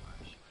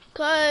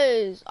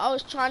 Cause I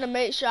was trying to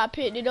make sure I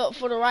picked it up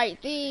for the right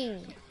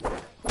thing.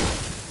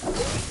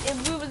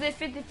 If we was at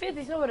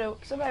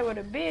 50-50, somebody would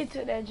have been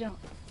took that jump.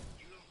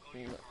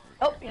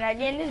 Oh, you're not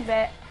getting this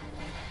back.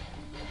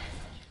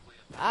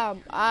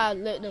 I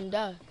let them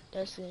die.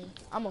 That's it.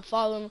 I'ma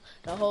follow them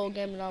the whole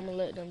game and I'ma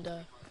let them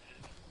die.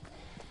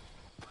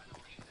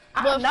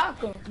 I'll knock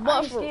them.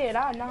 I'm scared.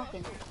 I'll knock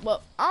them.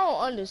 But I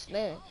don't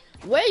understand.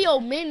 Where your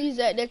minis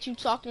at that you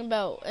talking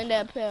about in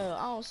that pair?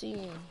 I don't see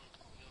them.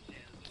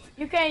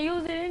 You can't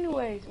use it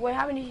anyways. Wait,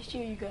 how many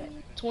shield you got?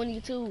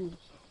 22.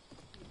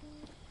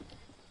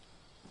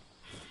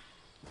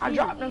 I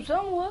dropped them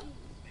somewhere.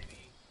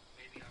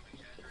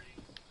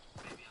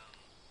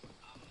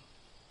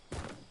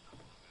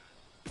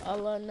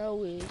 All I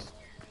know is,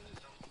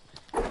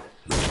 no,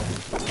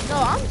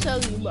 I'm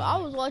telling you, but I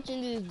was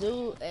watching this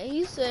dude and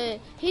he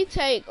said he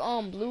take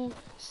blue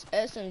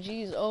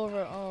SMGs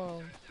over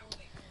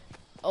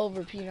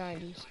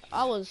P90s.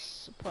 I was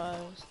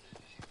surprised.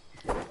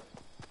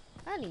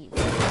 I ain't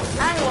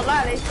gonna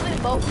lie, they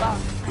split both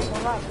sides. I ain't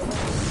gonna lie.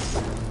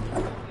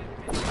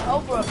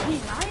 Over a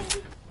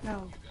P90?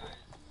 No.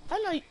 I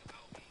know you.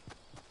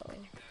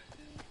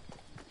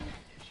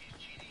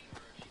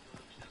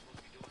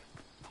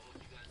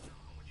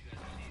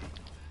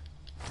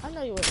 I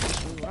know you were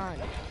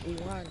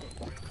rewind it.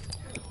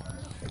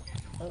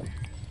 Oh.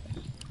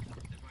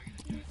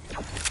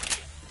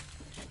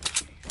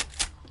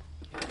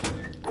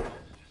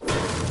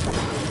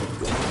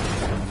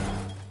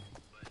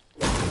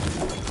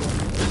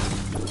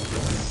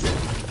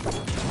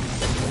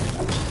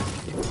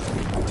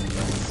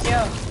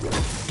 Yeah.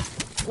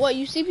 What,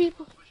 you see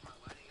people?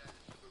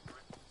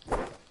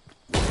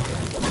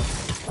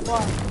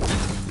 What?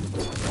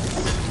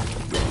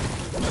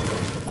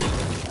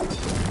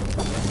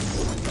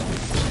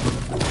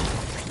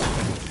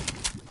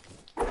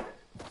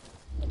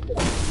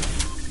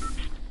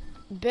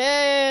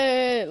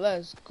 Bet,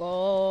 let's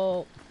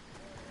go.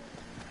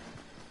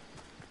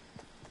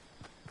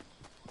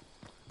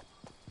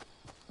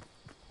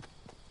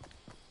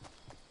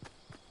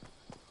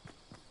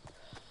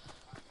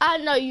 I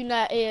know you're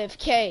not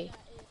AFK.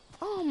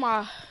 Oh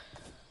my.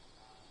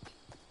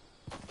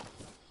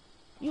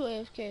 You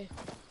AFK.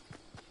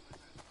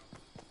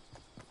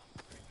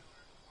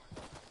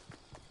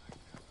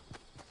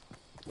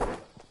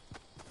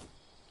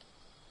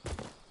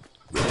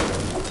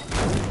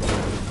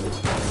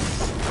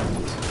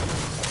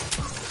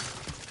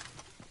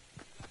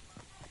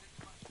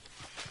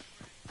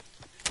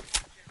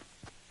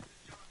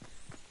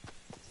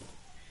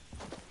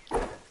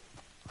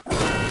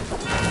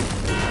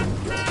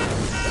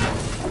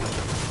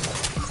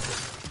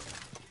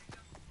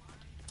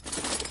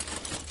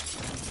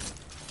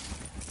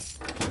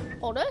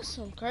 Oh, that's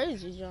some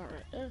crazy junk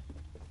right there.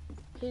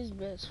 His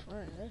best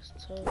friend, that's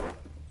tough.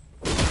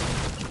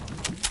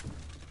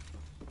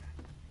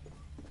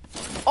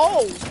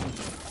 Oh!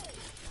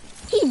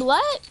 He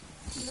black?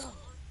 No.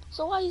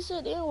 So why you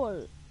said the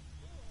N-word?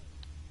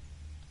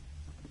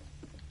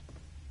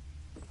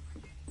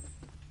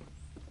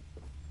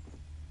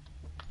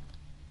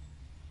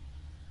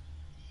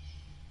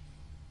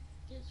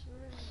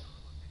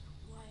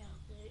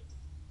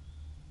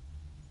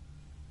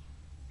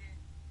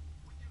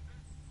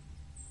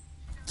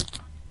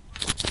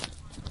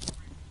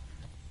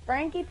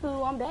 Frankie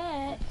Pooh, I'm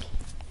back.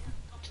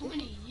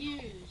 20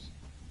 years.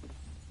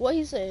 What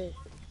he said?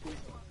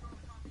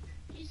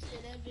 He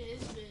said that been his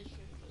best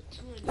friend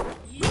for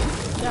 20 years.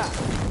 Yeah.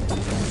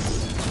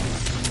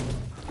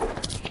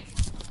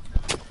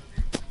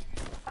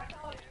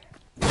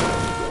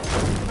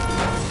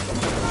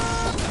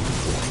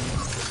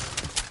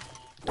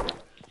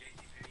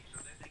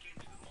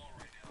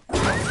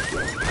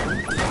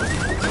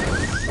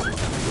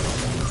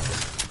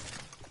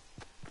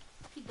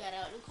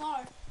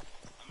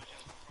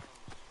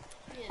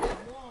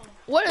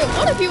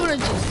 if he would have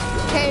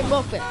just came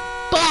up and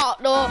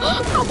bopped, dog?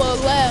 I'ma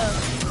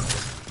laugh.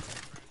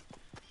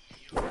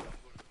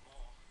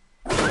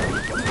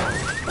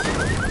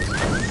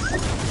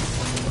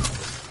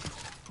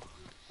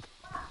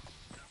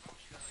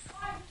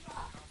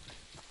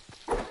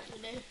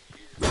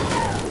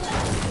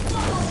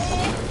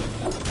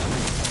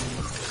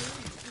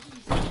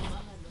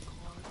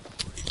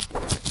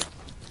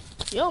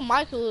 Yo,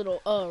 Michael, little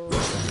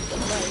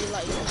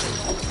like you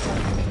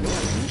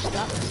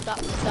stop that.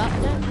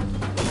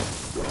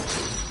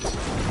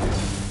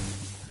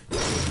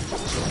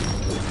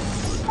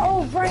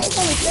 Oh, Frank, it's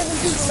only 7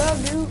 people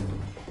left, dude.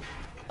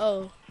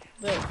 Oh,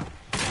 but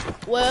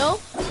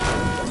well,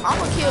 I'm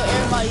gonna kill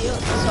everybody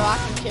else so I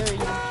can carry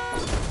you.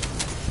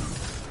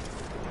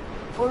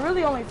 Well,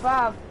 really only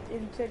 5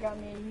 if you check out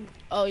me and you.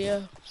 Oh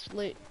yeah,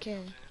 split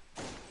cam.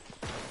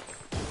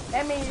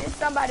 That means it's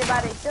somebody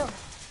by themselves.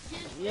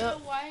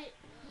 Yep. White.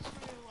 Just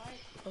red and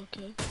white.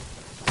 Okay.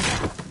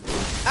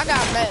 I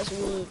got max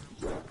wood.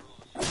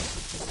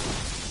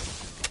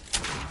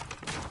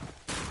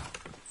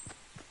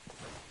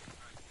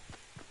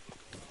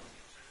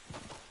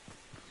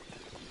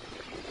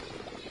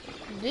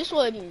 This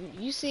one,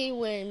 you see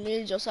when me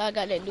and Josiah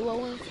got that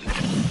duo in?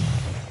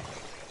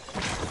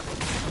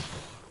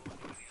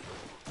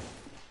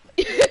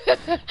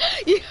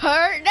 You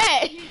heard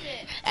that?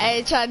 I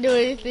ain't trying to do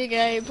anything I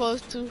ain't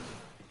supposed to.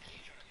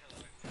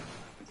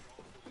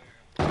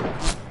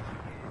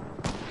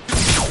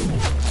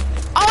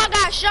 Oh, I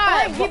got shot!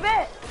 Frank, get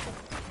back!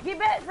 Get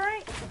back,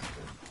 Frank!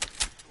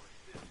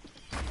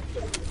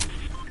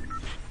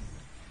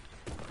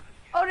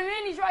 Oh, the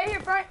minis right here,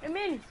 Frank, the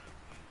minis.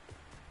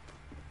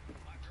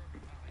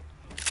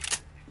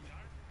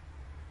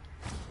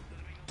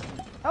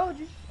 Told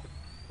you.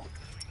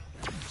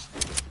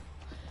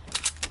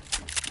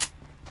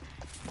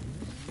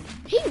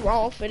 He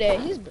wrong for that.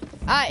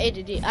 I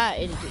edited it.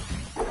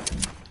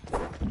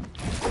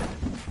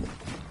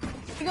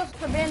 He goes to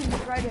the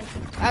bandages right there.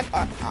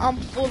 I'm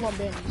full on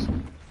bandages.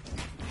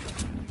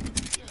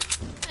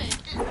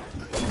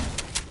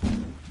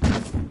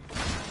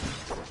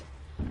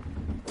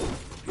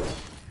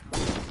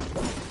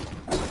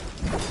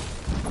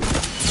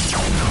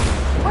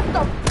 What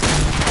the?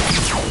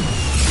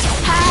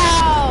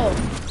 How?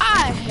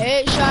 I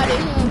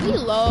headshotted him. He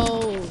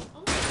low.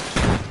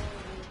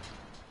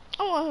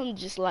 I want him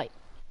just like.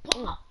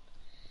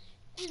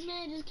 This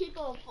man just keep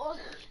on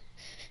fucking.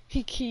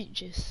 He keep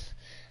just.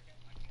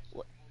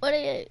 What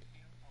they at?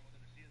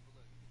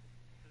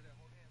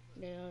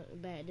 They're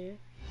back there.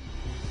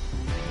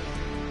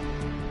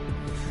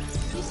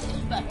 He said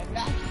he's about to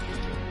die.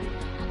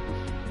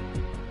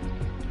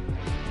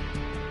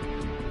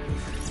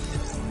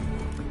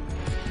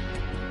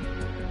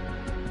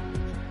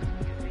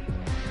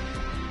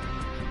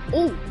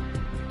 Ooh.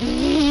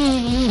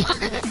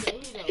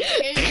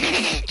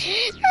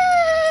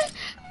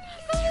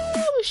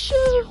 Oh,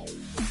 sure.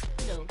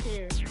 Don't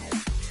care.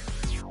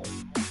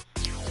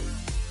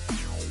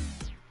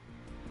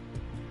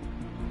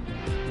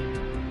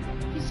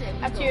 He said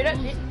I cheered up,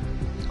 dude.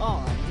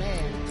 Oh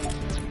man.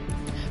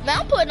 Man,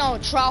 I'm putting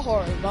on try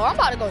hard, bro. I'm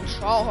about to go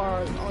try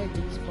hard on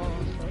these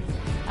bombs, bro.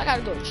 I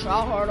gotta go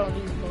try hard on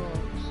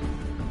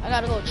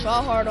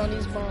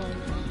these bombs.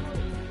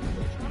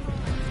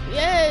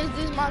 Yes,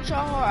 this is my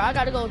try hard. I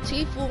gotta go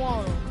T-Fu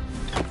on them.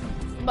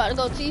 I'm about to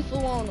go T-Fu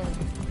on them.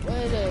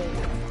 Wait a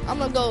I'm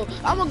gonna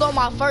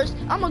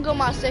go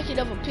my second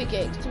level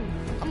pickaxe too.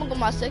 I'm gonna go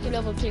my second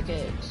level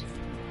pickaxe.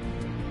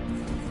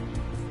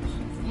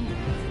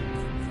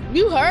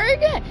 You heard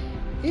that?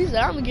 He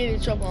said I'm gonna get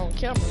in trouble on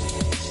camera.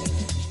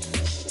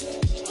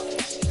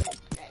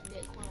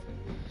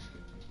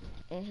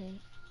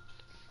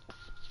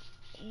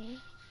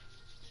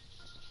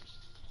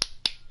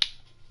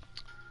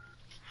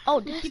 Oh,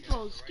 this Keep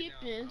on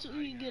skipping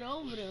until you get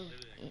over them.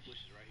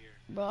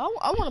 bro,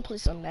 I want to play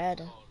some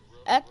Madden.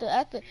 After,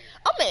 I'm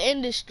gonna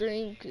end this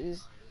stream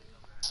because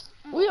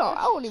I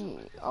don't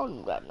even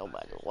got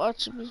nobody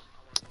watching me.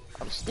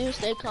 I'm still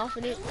stay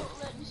confident.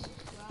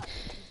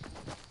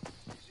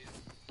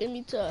 Give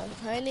me to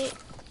 100.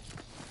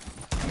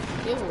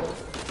 Giveaway.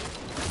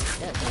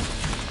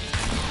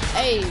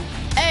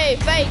 Hey,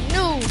 fake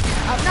news.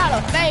 I'm not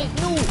a fake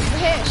news.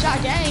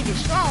 Headshot gang is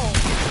strong.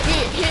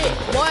 Get hit,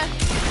 boy.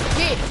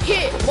 Get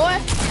hit, boy.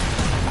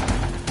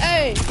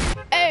 Hey.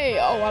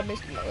 Oh, I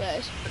missed my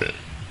last.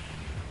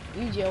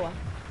 EJY.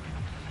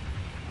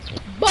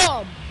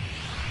 Bomb.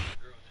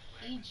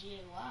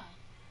 EGY.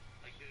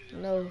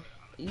 No,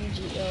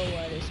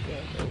 EGLY. This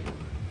guy.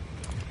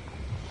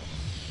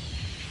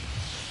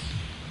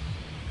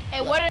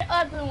 Hey, what the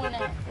other one at?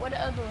 That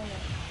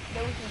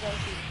we can go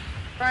to?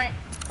 Frank.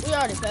 We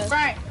already passed.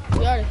 Frank. We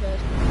already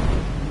passed.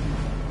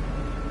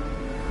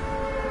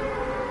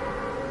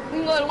 We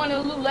can go to one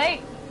of the Loot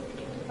Lake.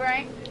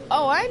 Frank.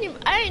 Oh, I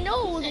didn't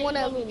know it was one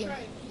that little.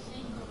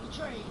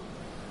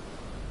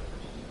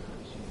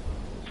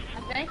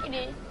 I think it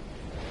is.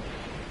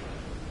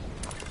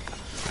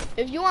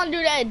 If you want to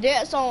do that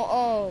dance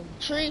on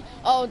tree,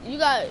 oh,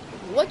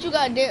 what you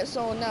got dance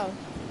on now?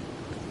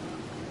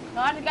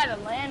 No, I just gotta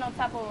land on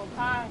top of a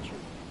pine tree.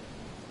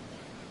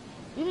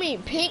 You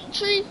mean pink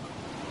tree?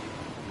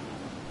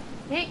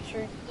 Pink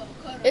tree.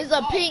 It's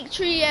a pink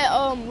tree at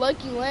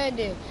Lucky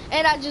Landing,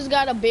 and I just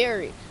got a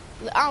berry.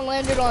 I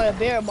landed on a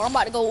berry, but I'm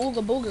about to go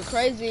ooga booga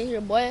crazy in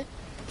here, boy.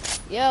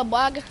 Yeah,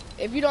 boy.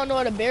 If you don't know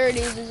what a berry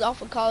is, it's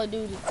off of Call of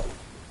Duty.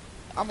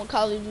 I'm a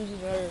Call of Duty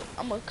nerd.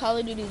 I'm a Call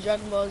of Duty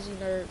Dragon Ball Z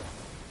nerd.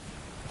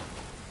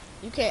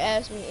 You can't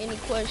ask me any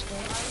question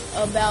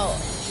about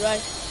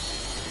Dragon.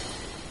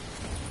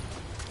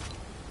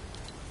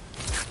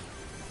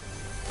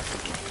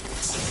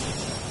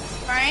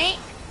 Frank?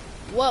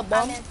 What,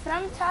 bum? I'm in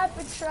some type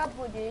of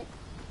trouble, dude.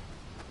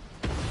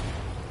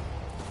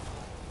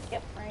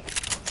 Yep, Frank.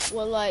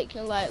 Well, like,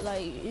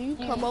 you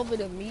come over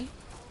to me,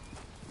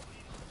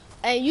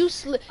 and you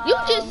just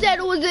said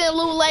it was in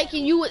Blue Lake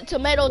and you at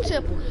Tomato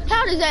Temple.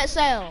 How does that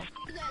sound?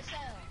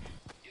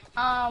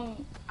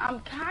 I'm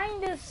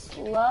kind of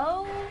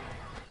slow.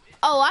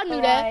 Oh, I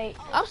knew that. Like,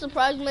 I'm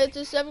surprised you made it to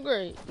 7th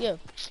grade. Yeah,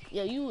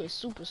 you was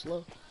super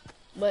slow.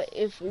 But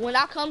when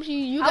I come to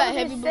you, you got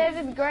heavy boots. I was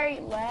in 7th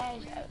grade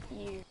last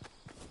year.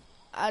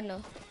 I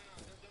know.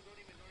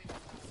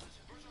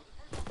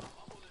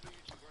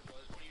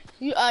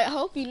 I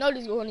hope you know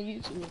this going to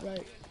YouTube,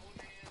 right?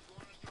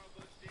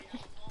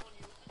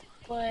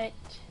 But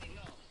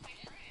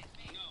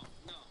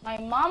my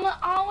mama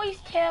always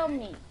tell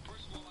me,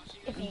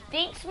 if you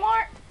think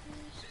smart,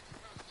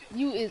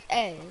 you is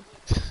ass.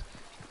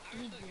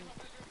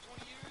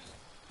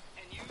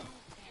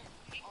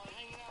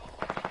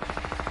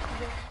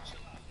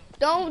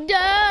 Don't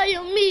die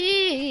on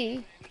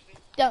me.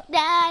 Don't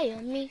die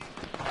on me.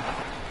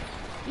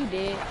 You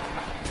dead.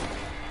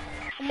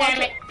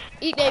 Damn it.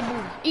 Eat that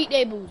booty. Eat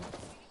that booty.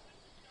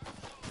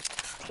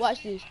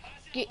 Watch this.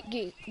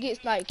 Get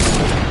sniped.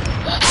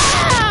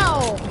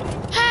 How?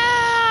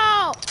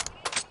 How?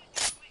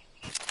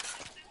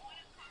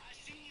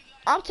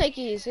 I'm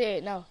taking his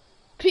head now.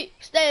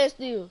 Stand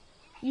still.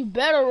 You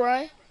better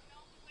run.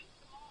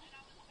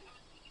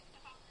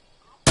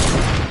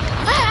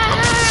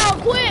 How?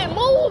 Quit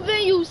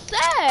moving, you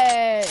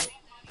sad.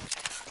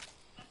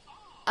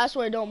 I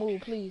swear, don't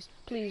move, please.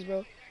 Please,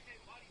 bro.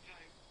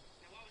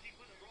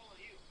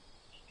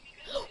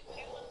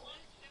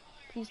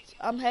 Please,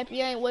 I'm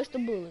happy I ain't waste a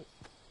bullet.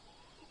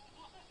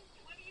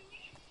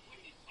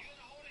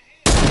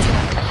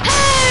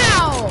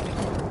 How?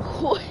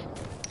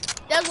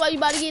 That's why you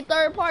about to get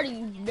third party,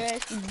 you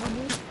nasty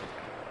boo-boo.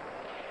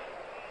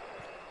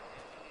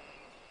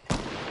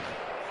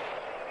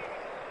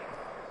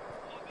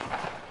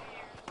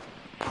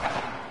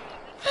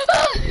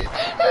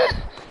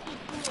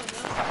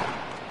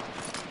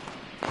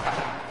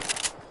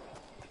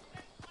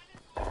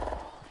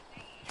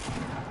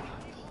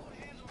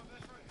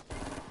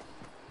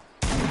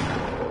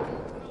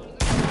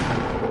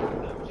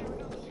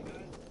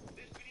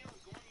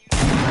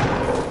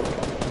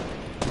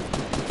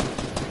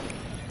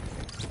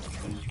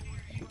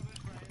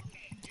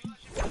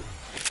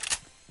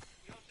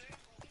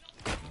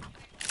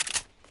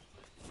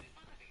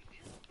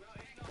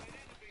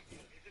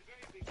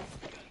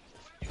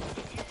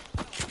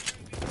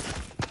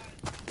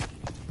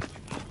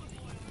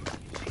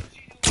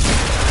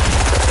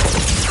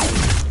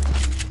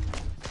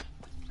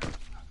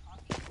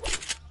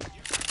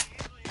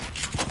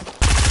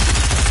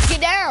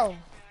 Down,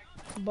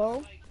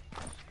 Bo.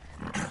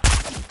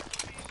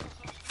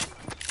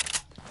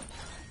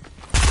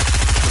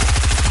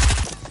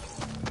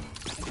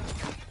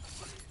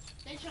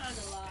 They trying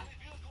to lie.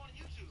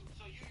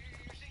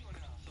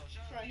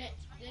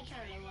 They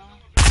trying to lie.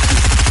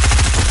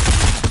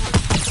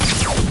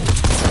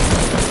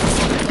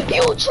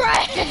 You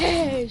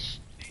trash.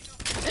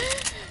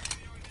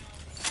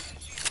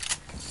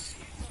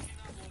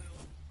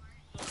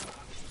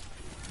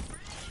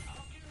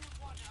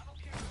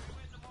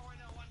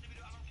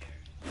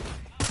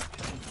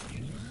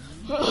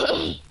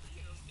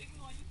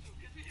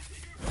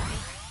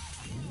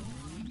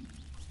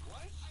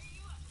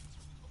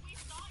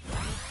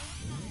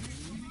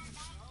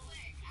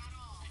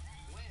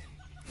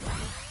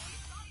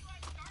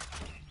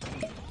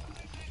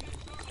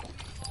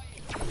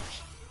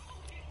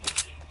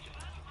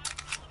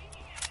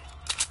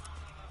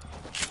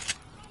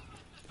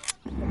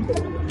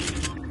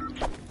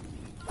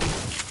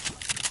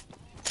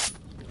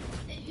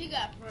 He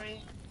got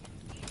pranked.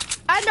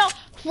 I know,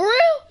 for real?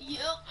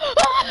 Yep.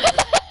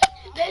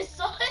 They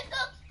saw it.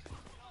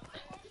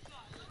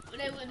 When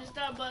they went to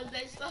Starbucks,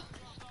 they saw it.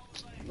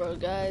 Bro,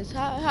 guys,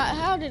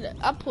 how did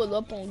I pull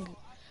up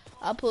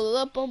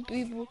on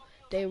people?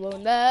 They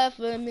won't lie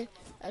for me.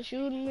 I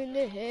shoot them in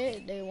the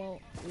head. They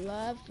won't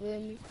lie for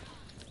me.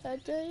 I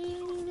tell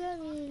you, they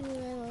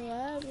won't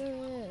lie for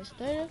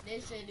me. They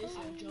said this is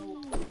a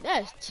joke.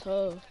 That's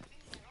tough.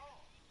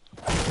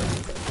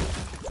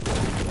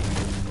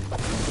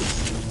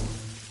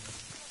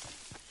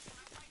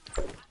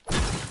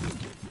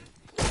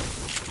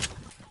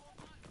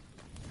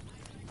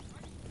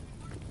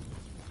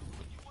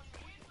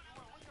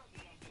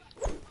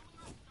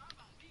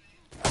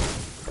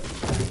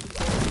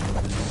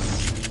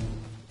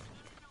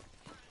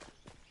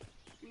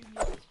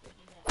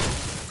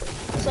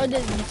 So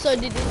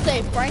did it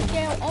say Frank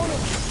out on it?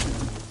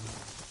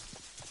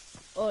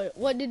 Or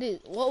what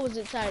was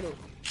it titled?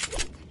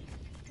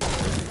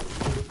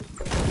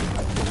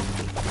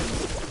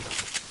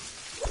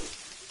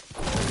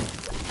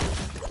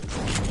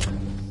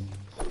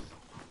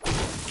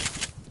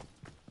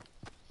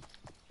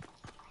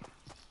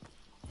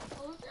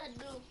 What's that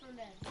dude from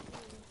that?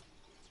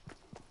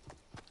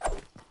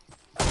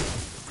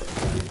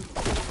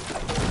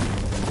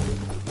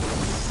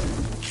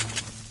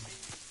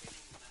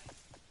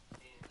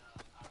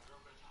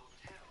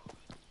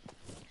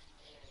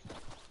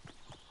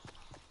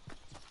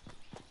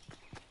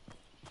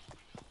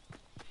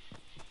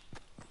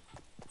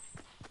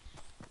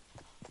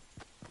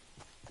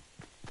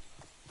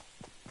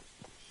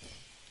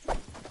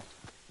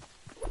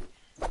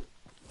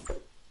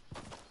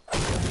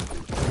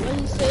 What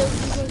he said he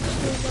was gonna do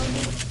on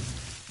me?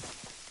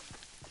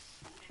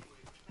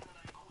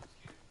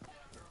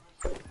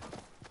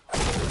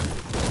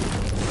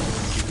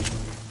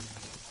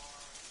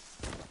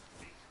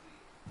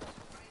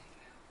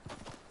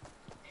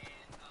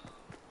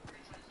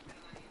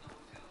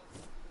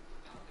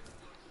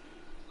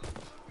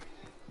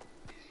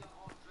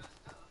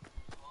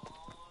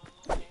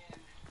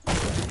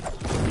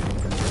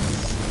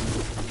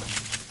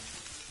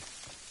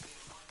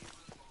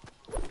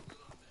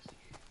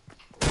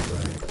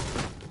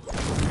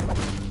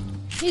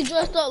 He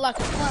dressed up like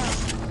a clown.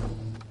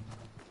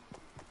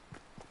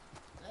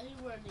 He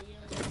wearing the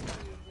yellow hoodie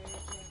and red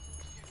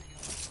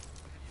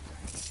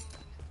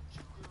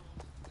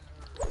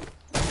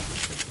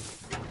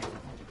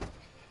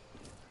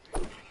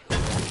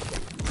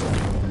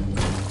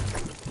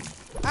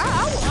jacket. I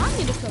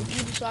need a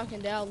computer so I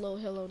can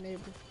download Hello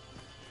Neighbor.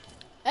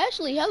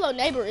 Actually, Hello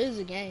Neighbor is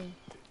a game.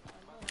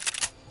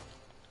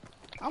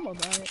 I'm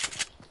about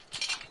it.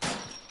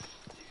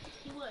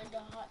 He went into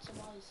hot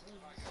tamale slings.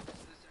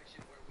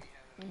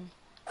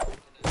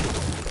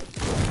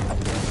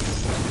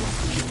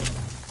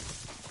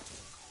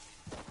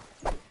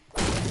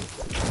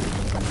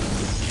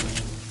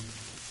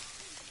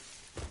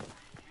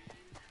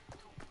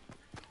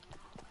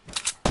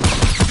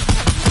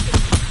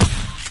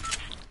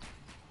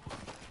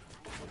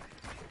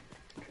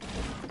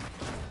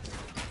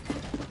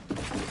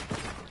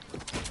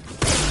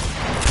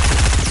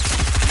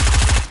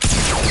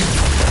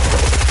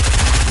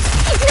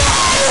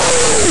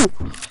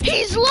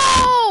 He's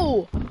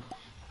low!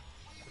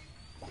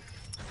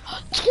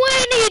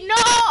 20,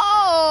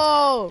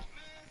 no!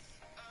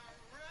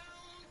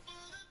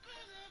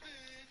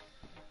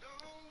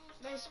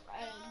 This,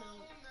 I don't know.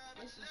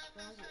 This is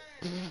fun.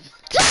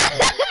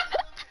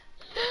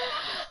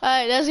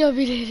 Alright, that's gonna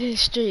be the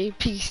stream.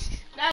 Peace.